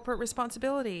have a corporate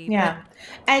responsibility. Yeah.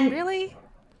 But and really,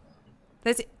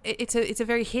 it's a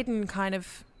very hidden kind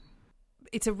of,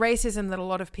 it's a racism that a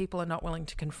lot of people are not willing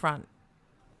to confront.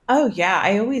 Oh yeah,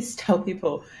 I always tell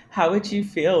people, how would you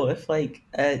feel if like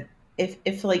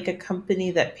if like a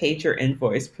company that paid your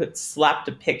invoice slapped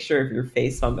a picture of your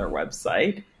face on their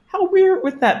website? How weird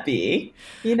would that be?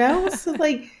 You know? So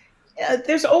like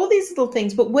there's all these little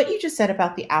things, but what you just said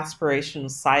about the aspirational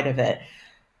side of it,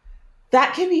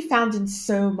 that can be found in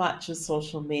so much of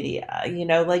social media. You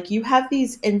know, like you have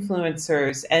these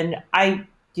influencers, and I,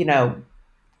 you know,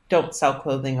 don't sell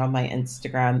clothing on my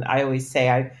Instagram. I always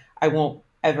say I won't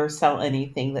ever sell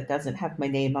anything that doesn't have my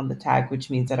name on the tag, which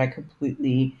means that I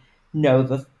completely know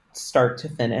the start to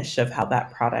finish of how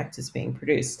that product is being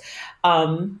produced.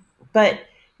 But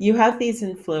you have these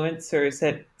influencers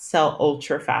that sell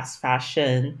ultra fast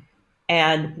fashion.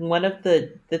 And one of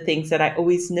the things that I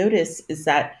always notice is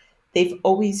that they've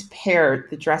always paired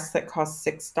the dress that costs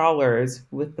 $6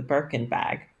 with the Birkin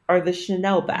bag or the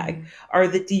Chanel bag or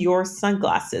the Dior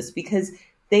sunglasses, because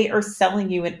they are selling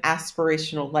you an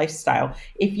aspirational lifestyle.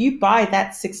 If you buy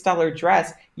that $6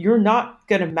 dress, you're not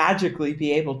going to magically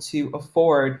be able to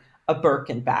afford a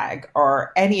Birkin bag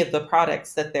or any of the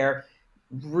products that they're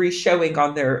re-showing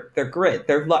on their grid,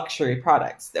 their luxury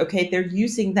products. Okay, they're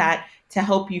using that to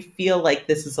help you feel like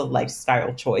this is a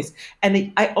lifestyle choice.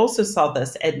 And I also saw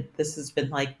this, and this has been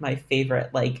like my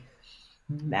favorite like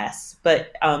mess,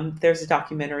 but there's a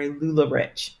documentary,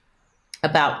 LuLaRich,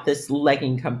 about this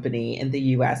legging company in the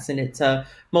US, and it's a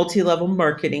multi-level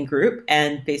marketing group,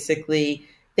 and basically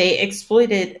they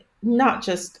exploited not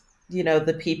just, you know,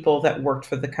 the people that worked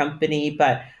for the company,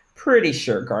 but pretty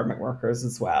sure garment workers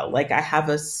as well. Like I have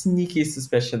a sneaky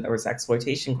suspicion there was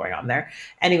exploitation going on there.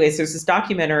 Anyways, there's this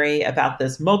documentary about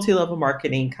this multi-level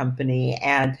marketing company,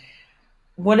 and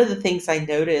one of the things I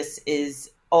notice is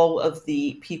all of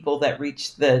the people that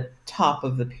reach the top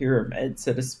of the pyramid,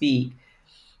 so to speak,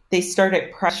 they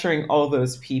started pressuring all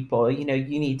those people. You know,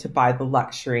 you need to buy the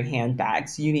luxury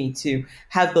handbags. You need to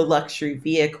have the luxury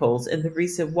vehicles. And the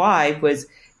reason why was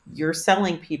you're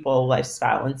selling people a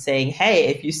lifestyle and saying, hey,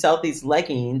 if you sell these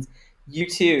leggings, you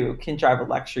too can drive a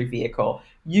luxury vehicle.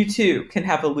 You too can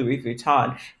have a Louis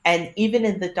Vuitton. And even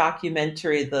in the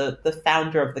documentary, the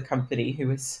founder of the company,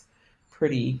 who is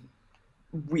pretty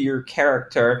weird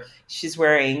character, she's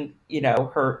wearing, you know,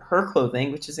 her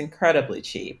clothing, which is incredibly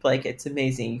cheap. Like it's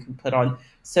amazing. You can put on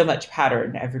so much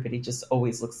pattern. Everybody just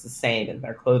always looks the same in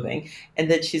their clothing. And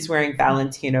then she's wearing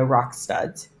Valentino rock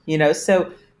studs, you know?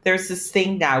 So there's this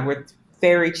thing now with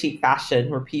very cheap fashion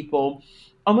where people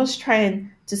almost try and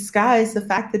disguise the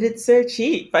fact that it's so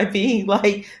cheap by being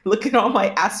like, look at all my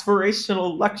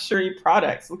aspirational luxury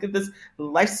products. Look at this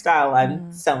lifestyle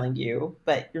I'm selling you,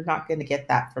 but you're not going to get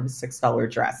that from a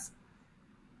 $6 dress.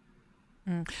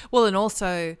 Well, and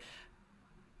also,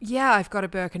 yeah, I've got a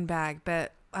Birkin bag,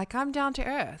 but like I'm down to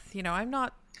earth. You know, I'm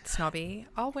not snobby.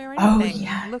 I'll wear anything. Oh,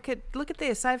 yeah. Look at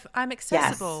this. I'm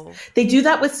accessible. Yes. They do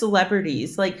that with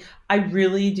celebrities. Like I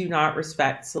really do not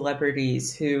respect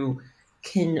celebrities who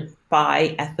can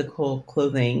buy ethical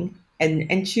clothing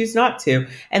and choose not to.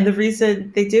 And the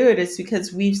reason they do it is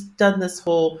because we've done this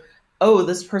whole, oh,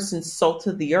 this person's salt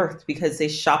of the earth because they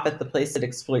shop at the place that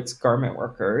exploits garment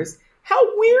workers. How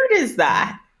weird is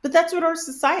that? But that's what our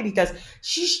society does.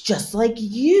 She's just like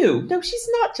you. No, she's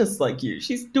not just like you.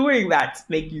 She's doing that to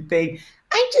make you think,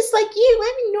 I'm just like you.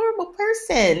 I'm a normal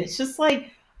person. It's just like,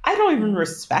 I don't even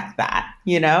respect that,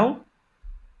 you know?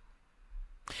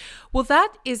 Well, that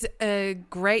is a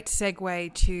great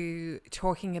segue to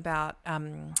talking about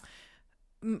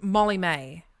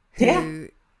Molly-Mae.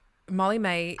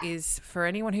 Molly-Mae is, for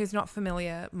anyone who's not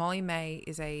familiar, Molly-Mae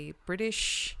is a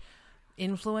British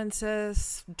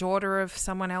influencer, daughter of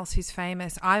someone else who's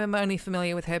famous. I'm only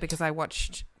familiar with her because I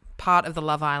watched part of the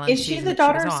Love Island. Is she the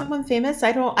daughter of someone famous?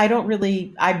 I'm not.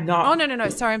 Oh, no.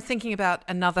 Sorry, I'm thinking about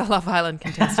another Love Island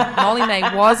contestant.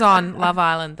 Molly-Mae was on Love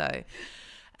Island, though.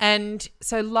 And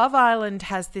so Love Island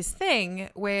has this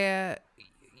thing where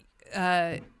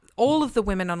all of the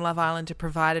women on Love Island are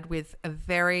provided with a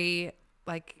very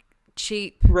like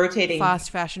cheap, rotating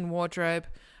fast fashion wardrobe,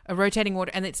 a rotating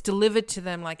order, and it's delivered to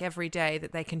them like every day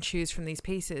that they can choose from these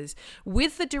pieces,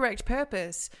 with the direct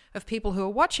purpose of people who are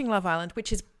watching Love Island,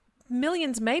 which is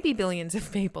millions, maybe billions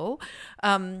of people,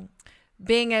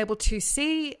 being able to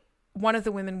see one of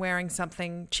the women wearing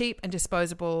something cheap and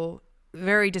disposable,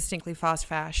 very distinctly fast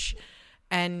fashion,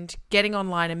 and getting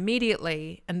online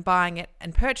immediately and buying it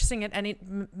and purchasing it, and it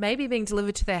maybe being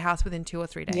delivered to their house within 2 or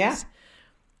 3 days. Yeah.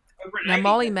 Now,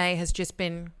 Molly-Mae has just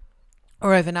been,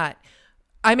 or overnight.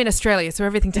 I'm in Australia, so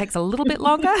everything takes a little bit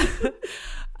longer.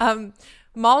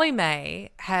 Molly-Mae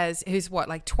who's what,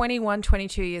 like 21,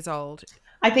 22 years old?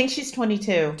 I think she's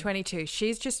 22. 22.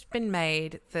 She's just been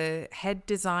made the head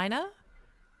designer,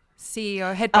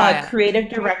 CEO, head buyer. Creative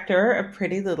director of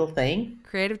Pretty Little Thing.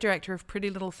 Creative director of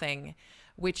Pretty Little Thing,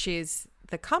 which is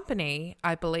the company,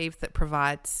 I believe, that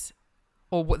provides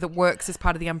or that works as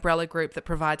part of the umbrella group that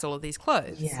provides all of these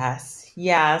clothes. Yes.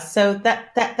 Yeah. So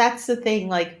that's the thing.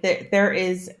 Like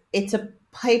it's a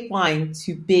pipeline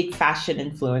to big fashion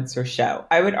influencer show.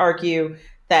 I would argue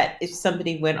that if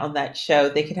somebody went on that show,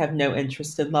 they could have no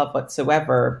interest in love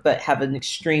whatsoever, but have an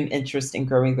extreme interest in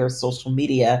growing their social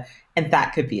media, and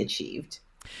that could be achieved.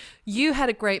 You had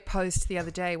a great post the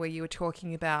other day where you were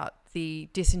talking about the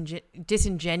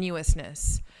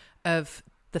disingenuousness of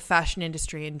the fashion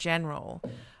industry in general,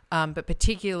 but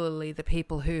particularly the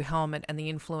people who helm it and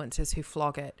the influencers who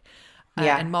flog it.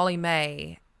 And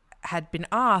Molly-Mae had been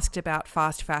asked about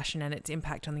fast fashion and its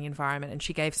impact on the environment, and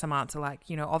she gave some answer like,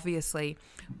 obviously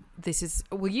this is,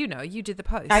 well, you did the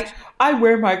post. I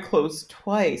wear my clothes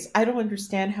twice. I don't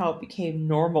understand how it became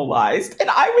normalized. And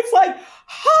I was like,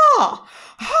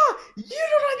 you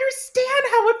don't understand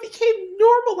how it became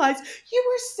normalized. You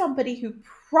are somebody who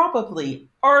probably,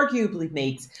 arguably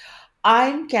makes,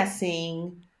 I'm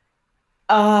guessing,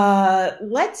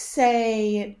 let's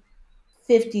say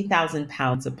 50,000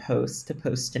 pounds a post to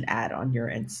post an ad on your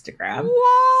Instagram.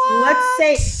 What?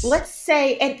 Let's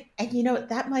say, and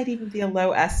that might even be a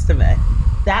low estimate.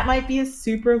 That might be a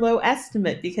super low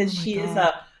estimate because she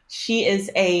is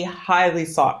a highly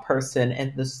sought person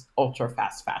in this ultra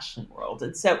fast fashion world.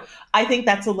 And so I think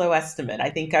that's a low estimate. I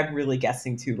think I'm really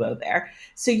guessing too low there.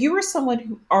 So you are someone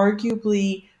who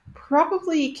arguably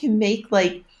probably can make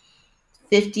like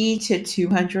 50 to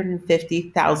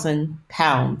 250,000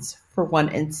 pounds for one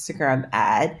Instagram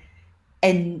ad,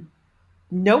 and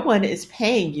no one is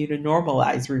paying you to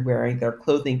normalize rewearing their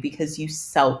clothing because you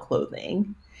sell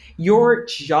clothing. Your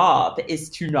job is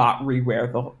to not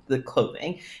rewear the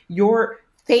clothing. Your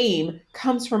fame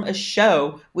comes from a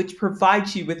show which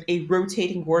provides you with a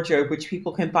rotating wardrobe which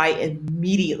people can buy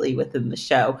immediately within the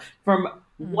show from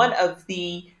one of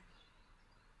the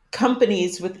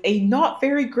companies with a not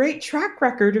very great track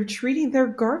record of treating their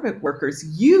garment workers.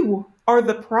 You are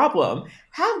the problem.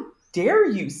 How dare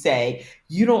you say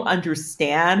you don't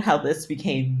understand how this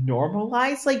became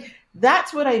normalized? Like,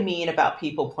 that's what I mean about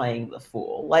people playing the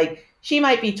fool. Like, she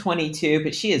might be 22,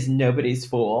 but she is nobody's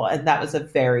fool. And that was a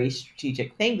very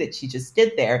strategic thing that she just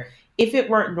did there. If it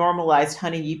weren't normalized,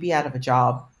 honey, you'd be out of a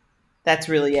job. That's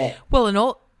really it.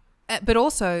 Well, but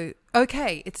also,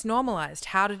 okay, it's normalized.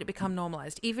 How did it become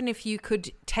normalized? Even if you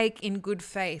could take in good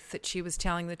faith that she was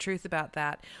telling the truth about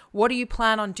that, what do you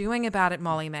plan on doing about it,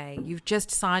 Molly-Mae? You've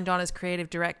just signed on as creative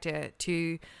director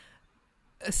to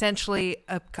essentially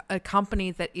a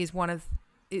company that is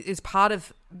part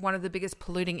of one of the biggest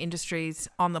polluting industries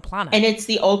on the planet. And it's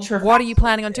the ultra. What are you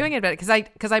planning on doing about it?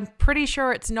 Because I'm pretty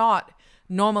sure it's not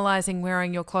normalizing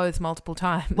wearing your clothes multiple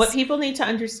times. What people need to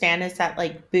understand is that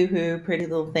like Boohoo, Pretty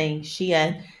Little Thing,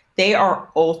 Shein, they are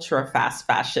ultra fast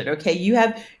fashion. Okay, you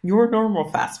have your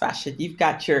normal fast fashion. You've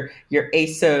got your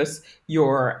ASOS,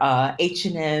 your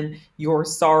H&M, your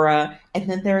Zara, and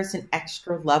then there's an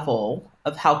extra level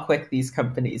of how quick these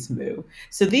companies move.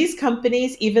 So these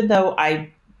companies, even though I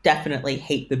definitely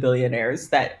hate the billionaires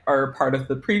that are part of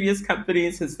the previous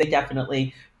companies, because they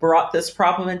definitely brought this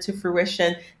problem into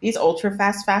fruition, these ultra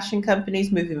fast fashion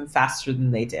companies move even faster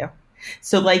than they do.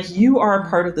 So like you are a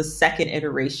part of the second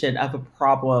iteration of a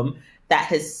problem that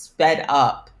has sped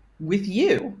up with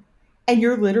you. And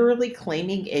you're literally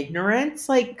claiming ignorance?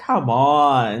 Like, come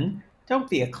on. Don't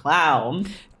be a clown.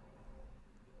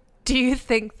 Do you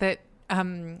think that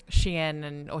Shein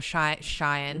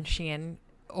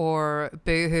or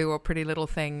Boohoo or Pretty Little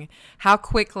Thing, how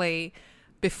quickly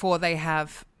before they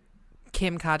have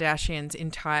Kim Kardashian's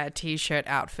entire T-shirt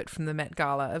outfit from the Met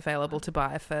Gala available to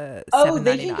buy for $7.99?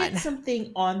 They can get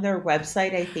something on their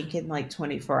website, I think, in like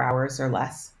 24 hours or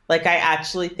less. Like, I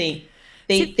actually think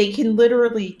they can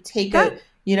literally take if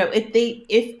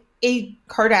a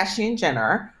Kardashian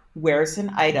Jenner wears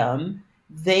an item,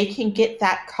 they can get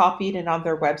that copied and on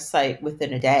their website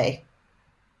within a day.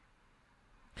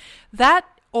 That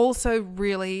also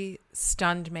really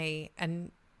stunned me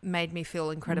and made me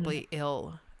feel incredibly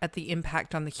ill at the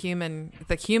impact on the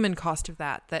human cost of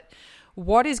that. That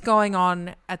what is going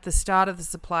on at the start of the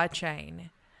supply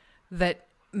chain that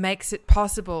makes it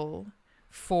possible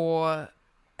for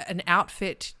an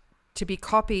outfit to be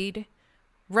copied,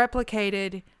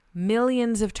 replicated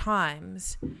millions of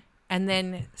times, and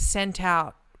then sent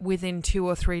out within 2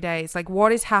 or 3 days. Like,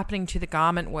 what is happening to the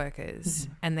garment workers?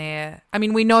 And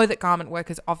we know that garment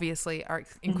workers obviously are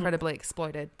incredibly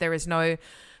exploited. There is no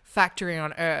factory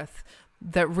on earth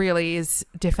that really is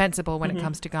defensible when it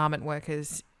comes to garment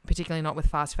workers, particularly not with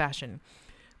fast fashion.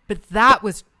 But that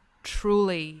was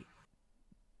truly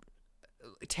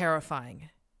terrifying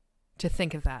to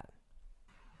think of that.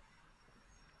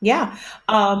 Yeah.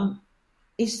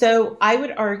 So I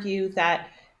would argue that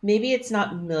maybe it's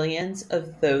not millions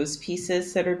of those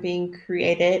pieces that are being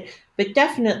created, but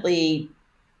definitely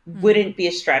wouldn't be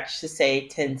a stretch to say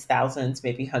tens, thousands,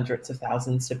 maybe hundreds of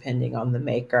thousands, depending on the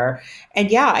maker. And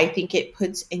yeah, I think it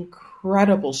puts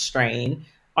incredible strain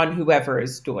on whoever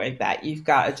is doing that. You've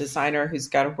got a designer who's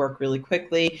got to work really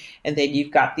quickly, and then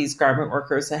you've got these garment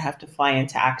workers that have to fly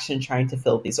into action trying to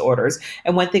fill these orders.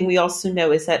 And one thing we also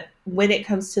know is that when it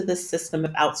comes to this system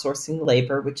of outsourcing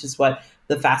labor, which is what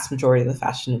the vast majority of the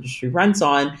fashion industry runs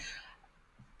on,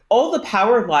 all the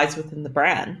power lies within the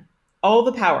brand. All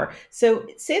the power. So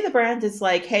say the brand is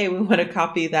like, hey, we want to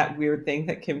copy that weird thing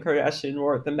that Kim Kardashian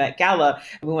wore at the Met Gala,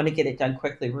 and we want to get it done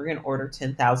quickly. We're going to order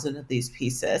 10,000 of these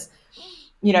pieces.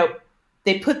 You know,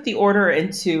 they put the order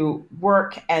into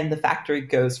work and the factory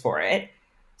goes for it.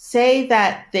 Say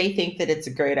that they think that it's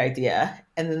a great idea.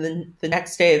 And then the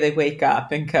next day they wake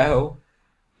up and go,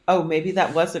 oh, maybe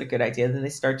that wasn't a good idea. Then they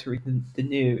start to read the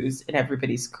news and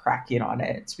everybody's cracking on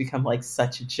it. It's become like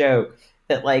such a joke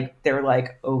that like, they're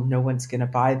like, oh, no one's going to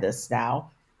buy this now.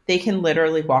 They can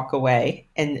literally walk away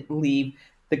and leave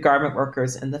the garment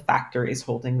workers and the factories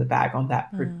holding the bag on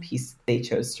that piece they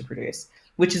chose to produce,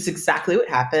 which is exactly what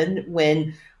happened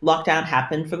when lockdown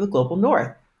happened for the global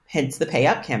north, hence the Pay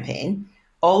Up campaign.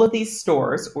 All of these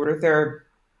stores order their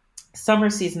summer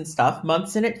season stuff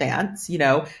months in advance. You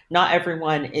know, not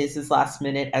everyone is as last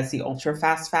minute as the ultra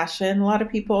fast fashion. A lot of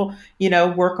people, you know,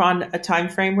 work on a time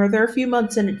frame where they're a few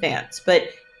months in advance. But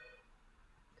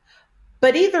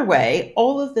either way,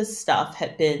 all of this stuff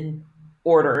had been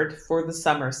ordered for the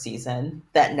summer season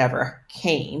that never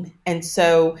came. And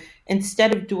so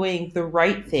instead of doing the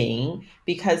right thing,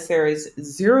 because there is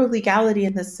zero legality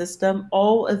in this system,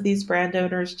 all of these brand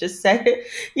owners just said,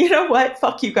 you know what,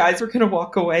 fuck you guys, we're going to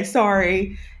walk away.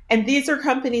 Sorry. And these are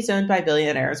companies owned by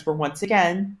billionaires where once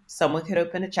again, someone could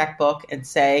open a checkbook and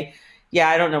say, yeah,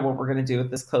 I don't know what we're going to do with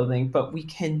this clothing, but we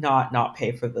cannot not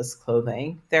pay for this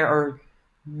clothing. There are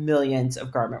millions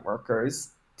of garment workers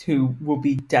who will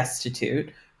be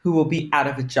destitute, who will be out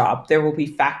of a job. There will be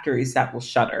factories that will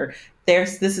shutter.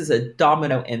 This is a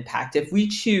domino impact. If we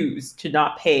choose to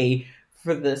not pay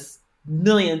for this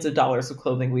millions of dollars of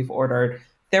clothing we've ordered,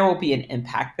 there will be an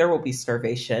impact. There will be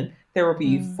starvation. There will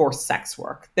be forced sex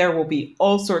work. There will be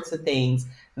all sorts of things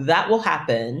that will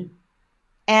happen.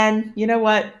 And you know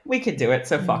what? We could do it,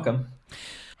 so fuck them.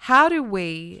 How do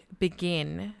we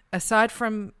begin, aside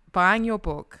from buying your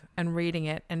book and reading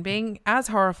it and being as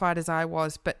horrified as I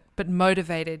was, but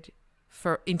motivated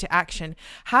into action,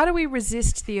 how do we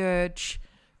resist the urge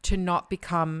to not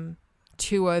become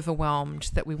too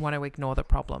overwhelmed that we want to ignore the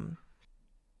problem?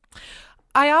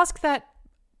 I ask that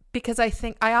because I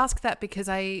think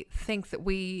that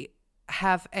we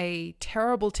have a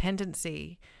terrible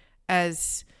tendency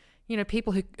as, you know,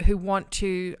 people who want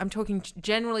to, I'm talking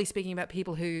generally speaking about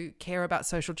people who care about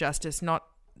social justice, not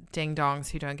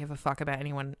ding-dongs who don't give a fuck about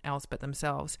anyone else but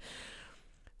themselves,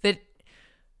 that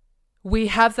we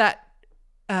have that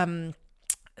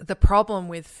the problem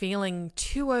with feeling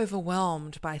too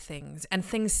overwhelmed by things and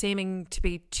things seeming to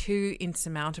be too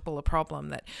insurmountable a problem.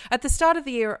 That at the start of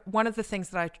the year, one of the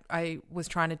things that I was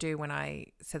trying to do when I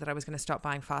said that I was going to stop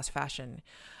buying fast fashion,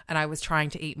 and I was trying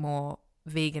to eat more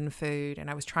vegan food and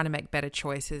I was trying to make better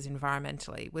choices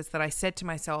environmentally, was that I said to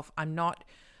myself, I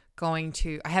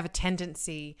have a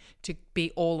tendency to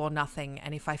be all or nothing.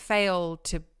 And if I fail,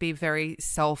 to be very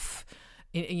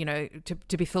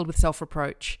to be filled with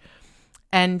self-reproach.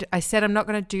 And I said, I'm not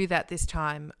going to do that this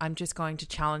time. I'm just going to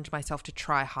challenge myself to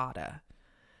try harder.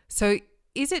 So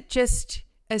is it just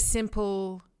as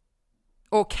simple,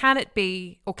 or can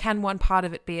one part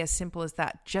of it be as simple as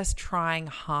that, just trying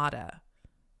harder?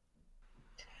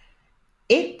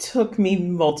 It took me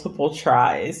multiple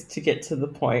tries to get to the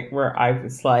point where I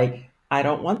was like, I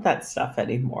don't want that stuff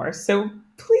anymore. So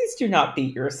please do not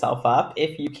beat yourself up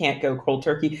if you can't go cold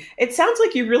turkey. It sounds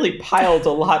like you really piled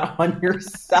a lot on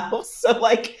yourself. So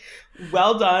like,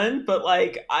 well done. But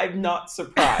like, I'm not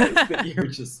surprised that you're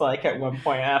just like at one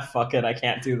point, fuck it, I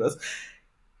can't do this.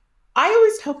 I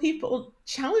always tell people,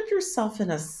 challenge yourself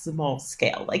in a small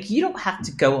scale. Like, you don't have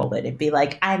to go all in and be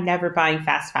like, I'm never buying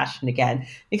fast fashion again.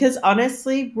 Because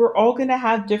honestly, we're all going to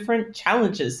have different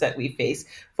challenges that we face.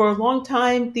 For a long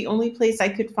time, the only place I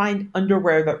could find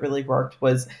underwear that really worked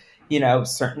was,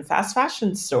 certain fast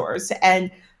fashion stores.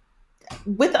 And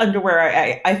with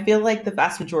underwear, I feel like the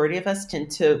vast majority of us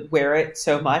tend to wear it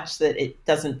so much that it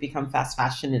doesn't become fast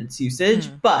fashion in its usage.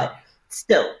 But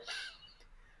still,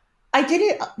 I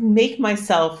didn't make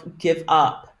myself give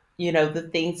up, the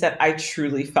things that I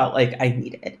truly felt like I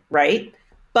needed, right?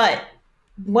 But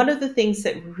one of the things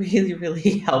that really,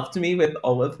 really helped me with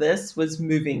all of this was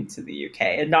moving to the UK.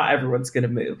 And not everyone's going to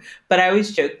move. But I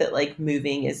always joke that like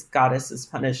moving is goddess's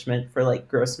punishment for like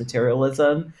gross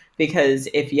materialism. Because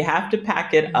if you have to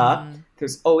pack it up,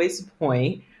 there's always a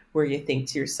point where you think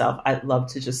to yourself, I'd love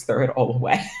to just throw it all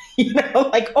away,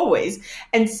 like always.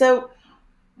 And so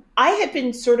I had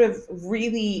been sort of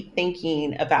really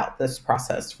thinking about this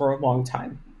process for a long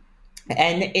time.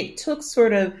 And it took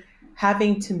sort of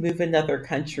having to move another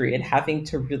country and having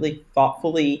to really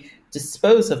thoughtfully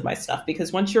dispose of my stuff.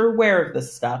 Because once you're aware of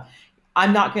this stuff,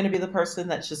 I'm not going to be the person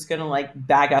that's just going to like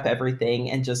bag up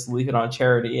everything and just leave it on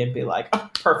charity and be like, oh,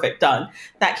 perfect, done.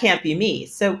 That can't be me.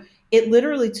 So it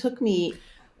literally took me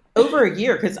over a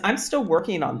year, because I'm still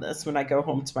working on this when I go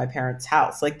home to my parents'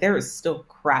 house. Like, there is still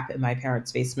crap in my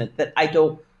parents' basement that I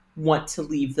don't want to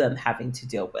leave them having to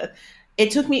deal with.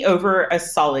 It took me over a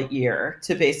solid year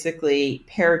to basically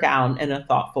pare down in a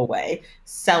thoughtful way,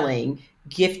 selling,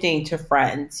 gifting to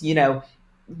friends,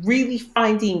 really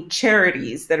finding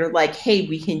charities that are like, hey,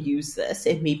 we can use this,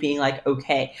 and me being like,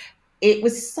 okay. It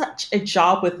was such a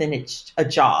job within a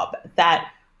job that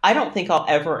I don't think I'll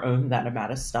ever own that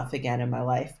amount of stuff again in my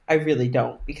life. I really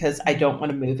don't, because I don't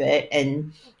want to move it.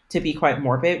 And to be quite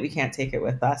morbid, we can't take it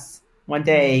with us. One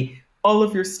day, all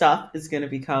of your stuff is going to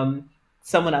become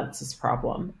someone else's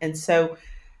problem. And so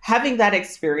having that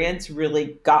experience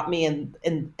really got me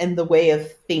in the way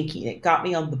of thinking. It got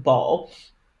me on the ball.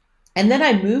 And then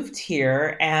I moved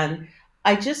here and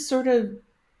I just sort of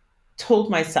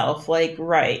told myself, like,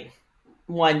 right,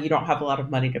 one, you don't have a lot of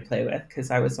money to play with,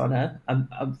 because I was on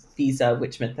a visa,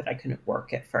 which meant that I couldn't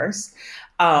work at first.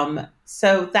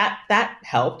 So that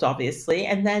helped, obviously.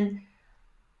 And then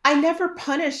I never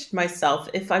punished myself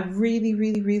if I really,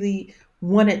 really, really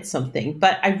wanted something,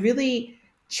 but I really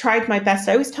tried my best.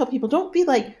 I always tell people, don't be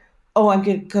like, oh, I'm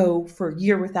going to go for a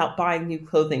year without buying new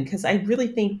clothing, because I really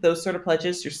think those sort of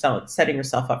pledges, you're setting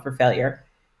yourself up for failure.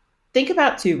 Think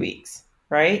about 2 weeks,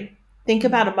 right? Think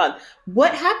about a month.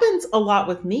 What happens a lot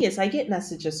with me is I get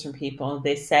messages from people and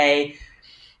they say,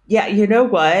 yeah, you know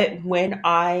what? When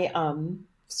I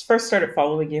first started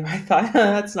following you, I thought,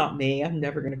 that's not me. I'm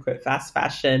never going to quit fast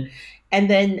fashion. And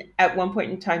then at one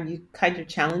point in time, you kind of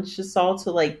challenged us all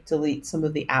to like delete some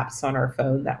of the apps on our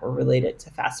phone that were related to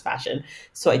fast fashion.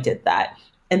 So I did that.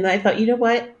 And then I thought, you know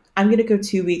what? I'm going to go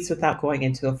 2 weeks without going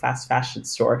into a fast fashion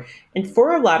store. And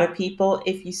for a lot of people,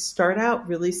 if you start out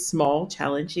really small,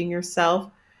 challenging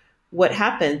yourself, what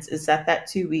happens is that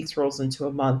 2 weeks rolls into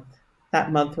a month.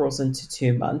 That month rolls into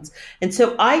 2 months. And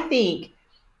so I think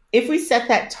if we set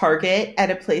that target at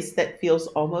a place that feels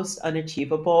almost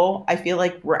unachievable, I feel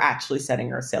like we're actually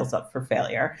setting ourselves up for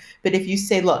failure. But if you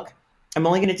say, look, I'm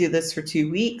only going to do this for 2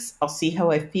 weeks, I'll see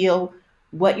how I feel.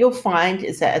 What you'll find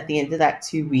is that at the end of that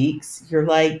 2 weeks, you're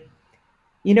like,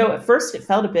 at first it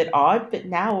felt a bit odd, but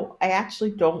now I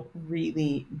actually don't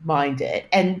really mind it.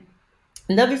 And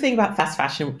another thing about fast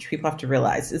fashion, which people have to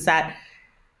realize, is that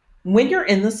when you're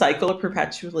in the cycle of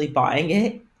perpetually buying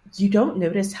it, you don't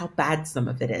notice how bad some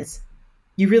of it is.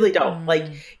 You really don't.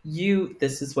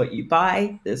 This is what you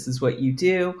buy. This is what you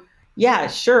do. Yeah,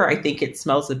 sure, I think it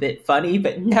smells a bit funny,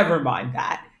 but never mind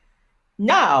that.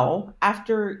 Now,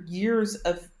 after years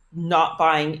of not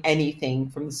buying anything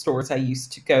from the stores I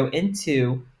used to go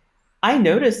into, I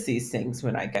notice these things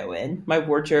when I go in. My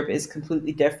wardrobe is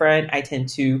completely different. I tend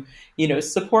to,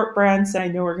 support brands that I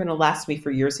know are going to last me for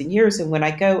years and years. And when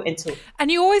I go into... And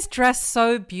you always dress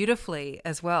so beautifully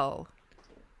as well.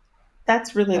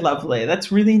 That's really lovely.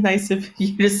 That's really nice of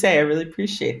you to say. I really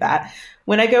appreciate that.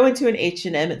 When I go into an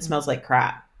H&M, it smells like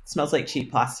crap. It smells like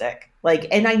cheap plastic.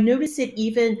 And I notice it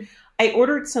even... I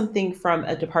ordered something from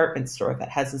a department store that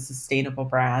has a sustainable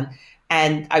brand,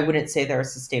 and I wouldn't say they're a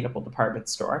sustainable department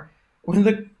store. When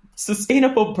the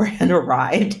sustainable brand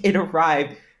arrived, it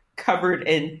arrived covered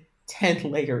in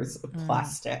 10 layers of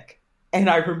plastic. And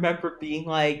I remember being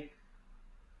like,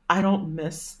 I don't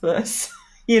miss this.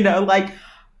 Like,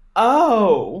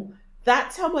 oh,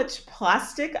 that's how much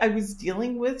plastic I was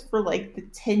dealing with for like the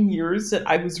 10 years that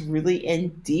I was really in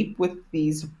deep with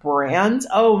these brands.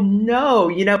 Oh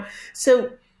no,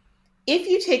 So if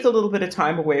you take a little bit of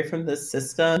time away from this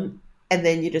system and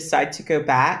then you decide to go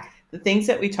back, the things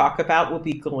that we talk about will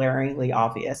be glaringly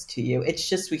obvious to you. It's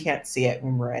just we can't see it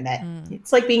when we're in it.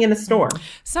 It's like being in a store.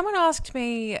 Someone asked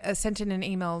me, sent in an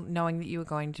email knowing that you were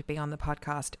going to be on the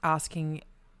podcast, asking,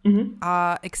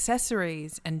 are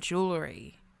accessories and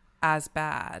jewelry as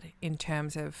bad in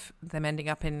terms of them ending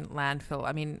up in landfill?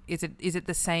 I mean, is it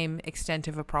the same extent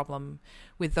of a problem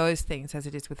with those things as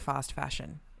it is with fast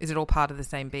fashion? Is it all part of the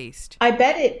same beast? I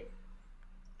bet it.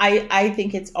 I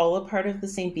think it's all a part of the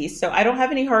same beast. So I don't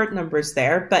have any hard numbers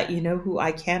there, but you know who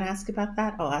I can ask about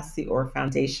that? I'll ask the Orr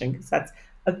Foundation, because that's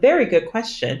a very good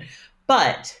question.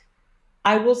 But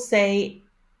I will say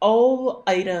all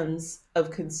items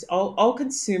of all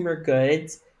consumer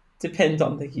goods depend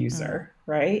on the user,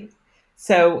 right?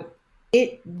 So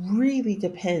it really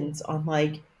depends on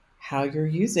like how you're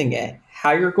using it,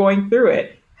 how you're going through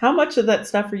it. How much of that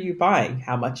stuff are you buying?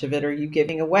 How much of it are you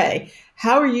giving away?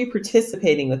 How are you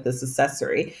participating with this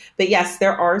accessory? But yes,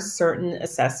 there are certain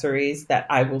accessories that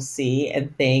I will see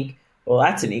and think, well,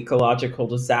 that's an ecological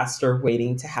disaster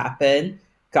waiting to happen.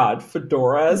 God,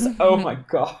 fedoras. Oh my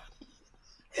God.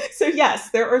 So yes,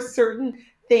 there are certain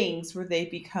things where they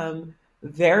become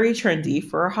very trendy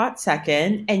for a hot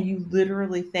second, and you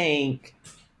literally think,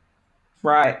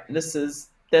 right, this is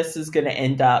going to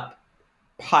end up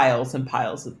piles and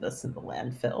piles of this in the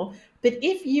landfill. But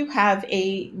if you have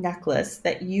a necklace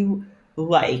that you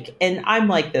like, and I'm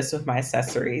like this with my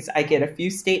accessories, I get a few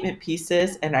statement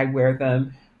pieces and I wear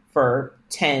them for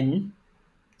 10,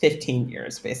 15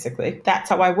 years, basically. That's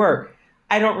how I work.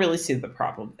 I don't really see the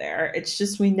problem there. It's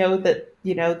just we know that,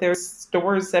 there's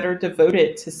stores that are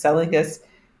devoted to selling us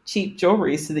cheap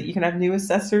jewelry so that you can have new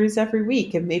accessories every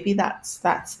week. And maybe that's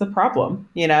the problem,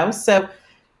 So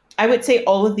I would say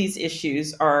all of these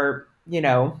issues are,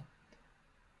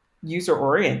 user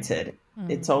oriented.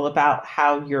 It's all about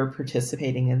how you're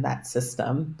participating in that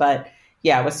system. But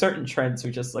yeah, with certain trends,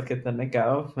 we just look at them and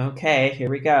go, okay, here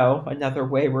we go. Another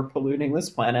way we're polluting this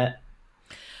planet.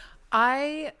 When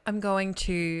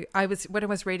I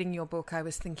was reading your book, I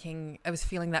was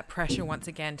feeling that pressure once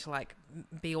again to like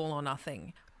be all or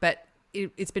nothing. But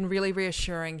it's been really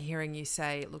reassuring hearing you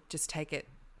say, look, just take it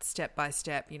step by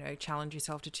step, challenge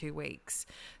yourself to 2 weeks.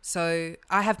 So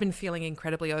I have been feeling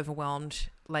incredibly overwhelmed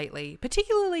lately,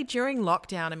 particularly during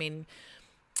lockdown. I mean,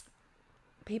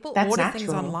 people order things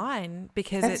online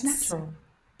because it's natural.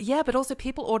 Yeah, but also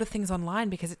people order things online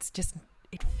because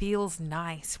it feels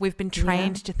nice. We've been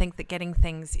trained to think that getting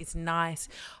things is nice.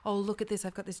 Oh, look at this.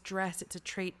 I've got this dress. It's a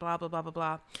treat, blah, blah, blah, blah,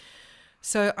 blah.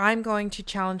 So I'm going to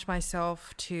challenge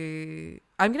myself to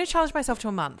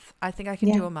a month. I think I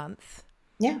can do a month.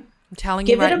 Yeah. I'm telling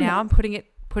you right now, I'm putting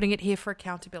it here for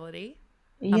accountability.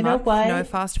 You know what? No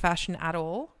fast fashion at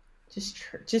all.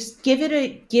 Just give it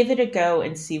a go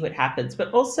and see what happens.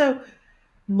 But also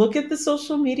look at the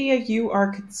social media you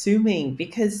are consuming,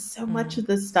 because so much of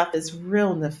this stuff is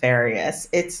real nefarious.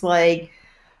 It's like,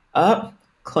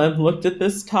 Clem looked at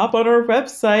this top on our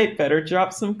website, better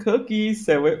drop some cookies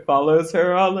so it follows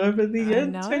her all over the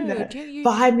internet.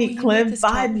 Buy me, Clem,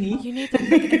 buy me. You need to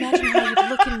imagine how you'd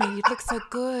look in me. You'd look so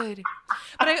good.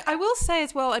 But I will say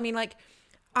as well, I mean, like,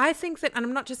 I think that, and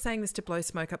I'm not just saying this to blow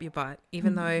smoke up your butt,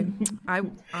 even though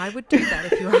I would do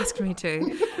that if you asked me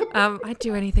to. I'd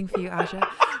do anything for you, Aja.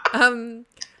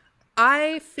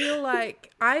 I feel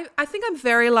like I think I'm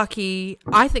very lucky.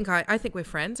 I think we're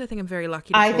friends. I think I'm very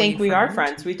lucky. I think we are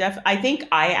friends. I think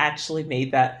I actually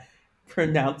made that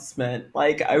pronouncement.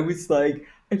 Like, I was like,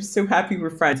 I'm so happy we're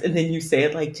friends. And then you say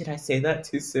it like, did I say that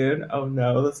too soon? Oh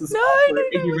no, this is awkward.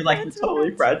 No, and you were like, we're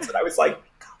totally friends. And I was like,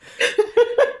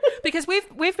 because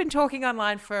we've been talking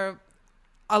online for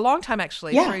a long time,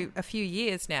 actually, for a few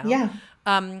years now. Yeah.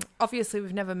 Obviously,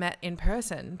 we've never met in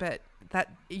person, but that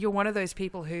you're one of those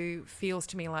people who feels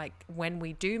to me like when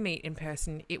we do meet in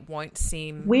person, it won't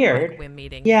seem weird. Like we're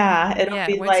meeting. Yeah, it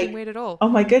won't like seem weird at all. Oh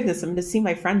my goodness, I'm going to see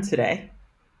my friend today.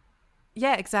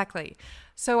 Yeah, exactly.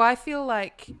 So I feel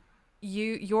like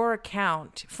your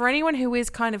account, for anyone who is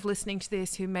kind of listening to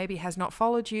this, who maybe has not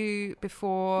followed you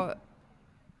before,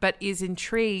 but is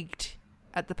intrigued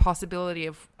at the possibility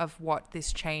of what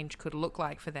this change could look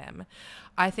like for them,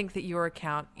 I think that your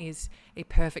account is a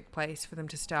perfect place for them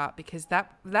to start, because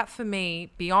that for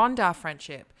me, beyond our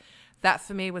friendship, that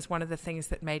for me was one of the things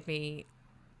that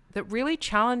really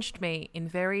challenged me in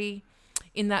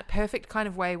in that perfect kind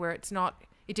of way where it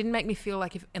didn't make me feel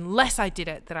like unless I did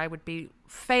it, that I would be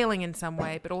failing in some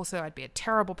way, but also I'd be a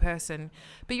terrible person.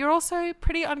 But you're also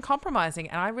pretty uncompromising,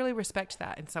 and I really respect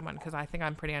that in someone, because I think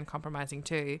I'm pretty uncompromising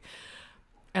too.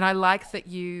 And I like that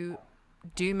you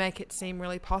do make it seem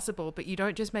really possible, but you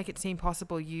don't just make it seem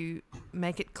possible, you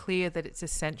make it clear that it's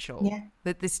essential,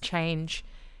 that this change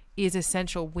is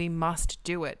essential. We must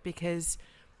do it because,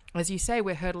 as you say,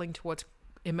 we're hurtling towards,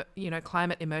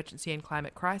 climate emergency and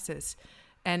climate crisis.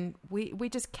 And we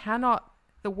just cannot,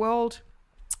 the world,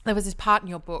 there was this part in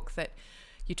your book that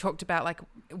you talked about, like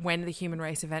when the human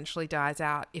race eventually dies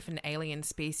out, if an alien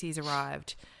species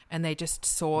arrived and they just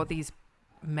saw these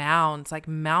mounds, like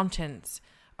mountains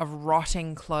of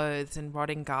rotting clothes and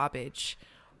rotting garbage,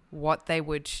 what they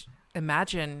would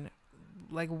imagine,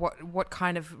 like what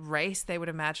kind of race they would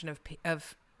imagine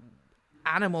of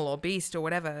animal or beast or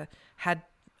whatever had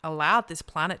allowed this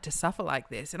planet to suffer like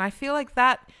this. And I feel like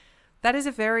that is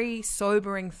a very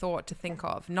sobering thought to think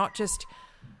of, not just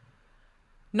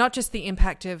the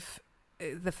impact of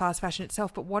the fast fashion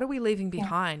itself, but what are we leaving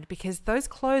behind? Because those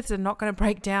clothes are not going to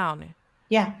break down.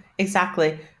 Yeah,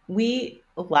 exactly. We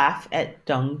laugh at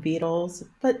dung beetles,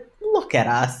 but look at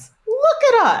us.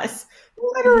 Look at us.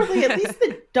 Literally, at least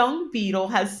the dung beetle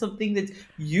has something that's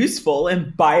useful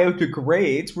and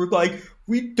biodegrades. We're like,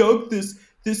 we dug this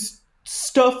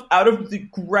stuff out of the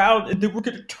ground and then we're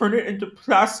going to turn it into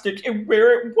plastic and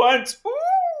wear it once.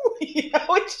 Ooh!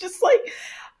 It's just like,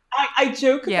 I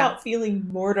joke about feeling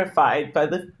mortified by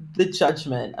the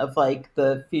judgment of like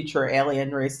the future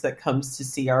alien race that comes to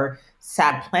see our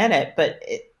sad planet, but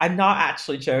I'm not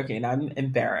actually joking. I'm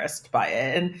embarrassed by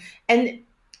it. And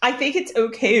I think it's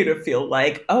okay to feel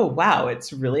like, oh, wow,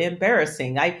 it's really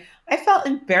embarrassing. I felt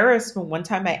embarrassed when one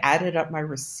time I added up my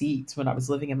receipts when I was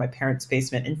living in my parents'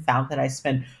 basement and found that I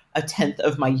spent 1/10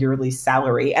 of my yearly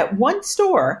salary at one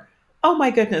store. Oh my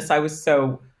goodness, I was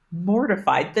so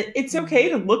mortified that it's okay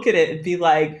to look at it and be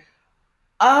like,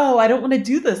 oh, I don't want to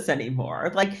do this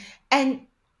anymore. Like, and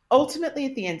ultimately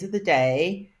at the end of the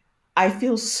day, I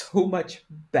feel so much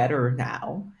better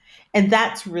now. And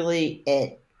that's really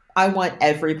it. I want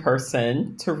every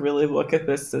person to really look at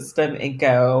this system and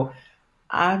go,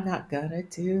 I'm not gonna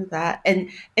do that. And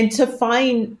to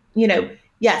find,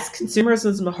 yes, consumerism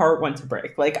is a hard one to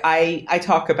break. Like I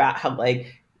talk about how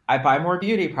like I buy more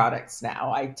beauty products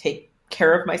now. I take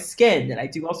care of my skin and I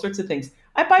do all sorts of things.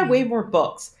 I buy way more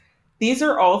books. These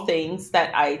are all things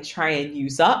that I try and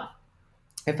use up.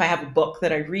 If I have a book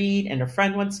that I read and a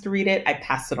friend wants to read it, I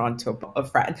pass it on to a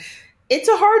friend. It's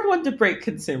a hard one to break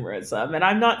consumerism. And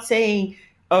I'm not saying,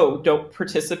 oh, don't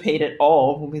participate at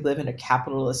all when we live in a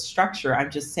capitalist structure.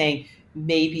 I'm just saying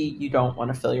maybe you don't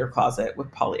want to fill your closet with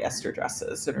polyester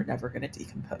dresses that are never going to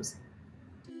decompose.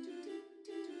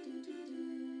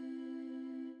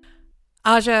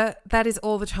 Aja, that is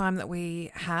all the time that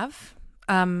we have.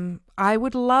 I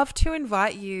would love to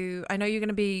invite you. I know you're going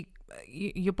to be,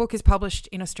 your book is published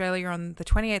in Australia on the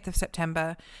 28th of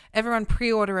September. Everyone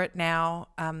pre-order it now.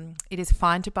 It is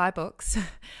fine to buy books.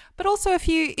 But also if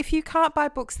you can't buy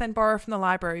books, then borrow from the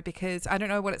library, because I don't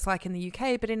know what it's like in the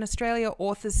UK, but in Australia,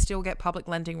 authors still get public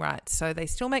lending rights. So they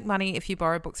still make money if you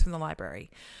borrow books from the library.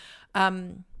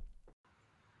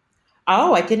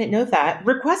 Oh, I didn't know that.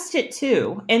 Request it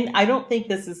too. And I don't think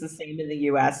this is the same in the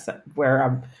US where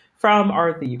I'm from,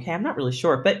 or the UK. I'm not really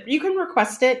sure, but you can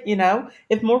request it,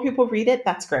 If more people read it,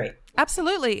 that's great.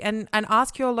 Absolutely. And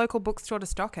ask your local bookstore to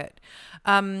stock it.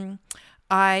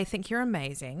 I think you're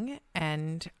amazing.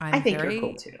 And I think you're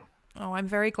cool too. Oh, I'm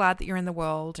very glad that you're in the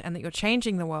world and that you're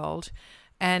changing the world.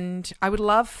 And I would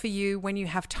love for you, when you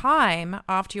have time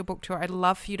after your book tour, I'd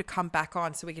love for you to come back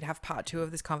on so we could have part 2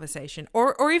 of this conversation,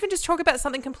 or even just talk about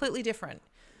something completely different.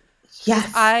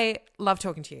 Yes. I love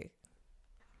talking to you.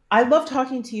 I love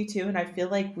talking to you too. And I feel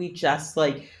like we just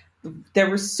there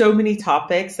were so many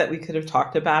topics that we could have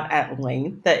talked about at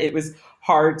length that it was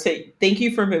hard to, thank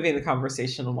you for moving the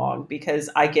conversation along, because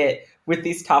I get with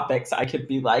these topics, I could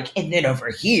be like, and then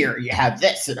over here, you have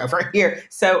this and over here.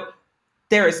 So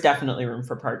there is definitely room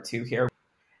for part 2 here.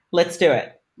 Let's do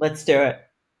it. Let's do it.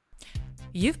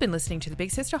 You've been listening to the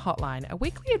Big Sister Hotline, a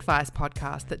weekly advice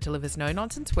podcast that delivers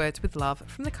no-nonsense words with love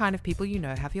from the kind of people you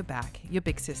know have your back, your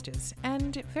big sisters,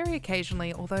 and very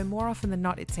occasionally, although more often than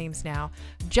not it seems now,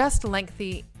 just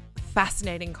lengthy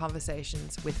fascinating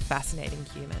conversations with fascinating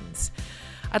humans.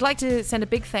 I'd like to send a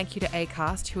big thank you to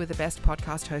Acast, who are the best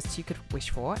podcast hosts you could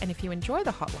wish for. And if you enjoy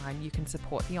the hotline, you can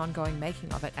support the ongoing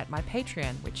making of it at my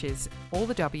Patreon, which is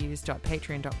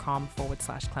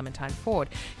allthews.patreon.com/Clementine Ford.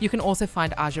 You can also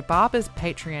find Aja Barber's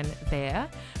Patreon there,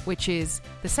 which is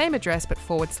the same address but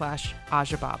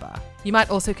 /Aja Barber. You might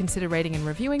also consider rating and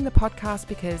reviewing the podcast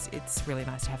because it's really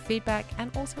nice to have feedback,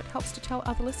 and also it helps to tell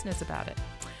other listeners about it.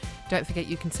 Don't forget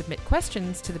you can submit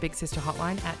questions to the Big Sister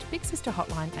Hotline at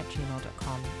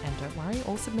bigsisterhotline@gmail.com. And don't worry,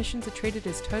 all submissions are treated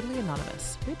as totally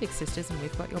anonymous. We're Big Sisters and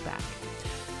we've got your back.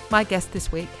 My guest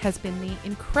this week has been the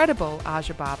incredible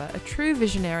Aja Barber, a true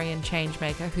visionary and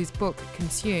changemaker whose book,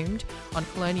 Consumed, on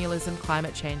colonialism,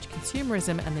 climate change,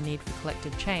 consumerism and the need for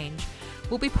collective change,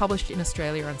 will be published in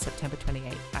Australia on September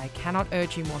 28th. I cannot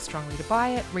urge you more strongly to buy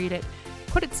it, read it,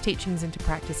 put its teachings into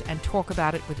practice and talk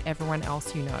about it with everyone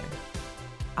else you know.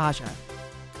 Aja,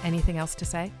 anything else to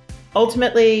say?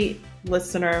 Ultimately,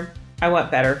 listener, I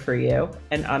want better for you.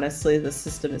 And honestly, the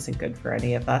system isn't good for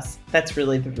any of us. That's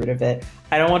really the root of it.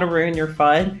 I don't want to ruin your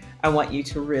fun. I want you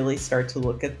to really start to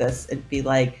look at this and be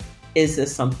like, is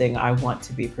this something I want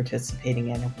to be participating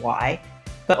in and why?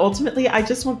 But ultimately, I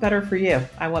just want better for you.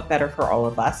 I want better for all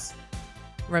of us.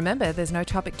 Remember, there's no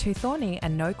topic too thorny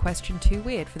and no question too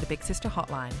weird for the Big Sister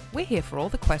Hotline. We're here for all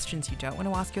the questions you don't want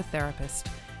to ask your therapist,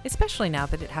 especially now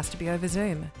that it has to be over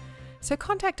Zoom. So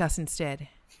contact us instead,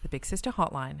 the Big Sister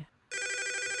Hotline.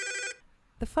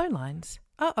 The phone lines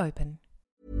are open.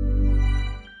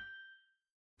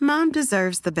 Mom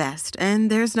deserves the best, and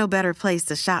there's no better place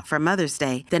to shop for Mother's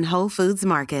Day than Whole Foods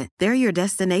Market. They're your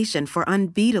destination for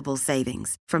unbeatable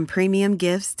savings, from premium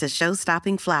gifts to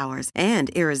show-stopping flowers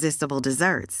and irresistible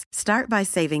desserts. Start by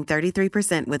saving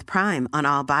 33% with Prime on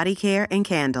all body care and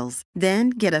candles.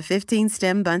 Then get a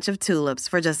 15-stem bunch of tulips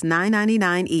for just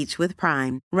 $9.99 each with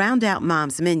Prime. Round out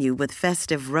Mom's menu with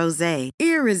festive rosé,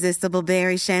 irresistible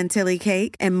berry chantilly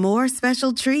cake, and more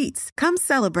special treats. Come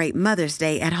celebrate Mother's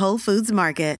Day at Whole Foods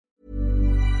Market.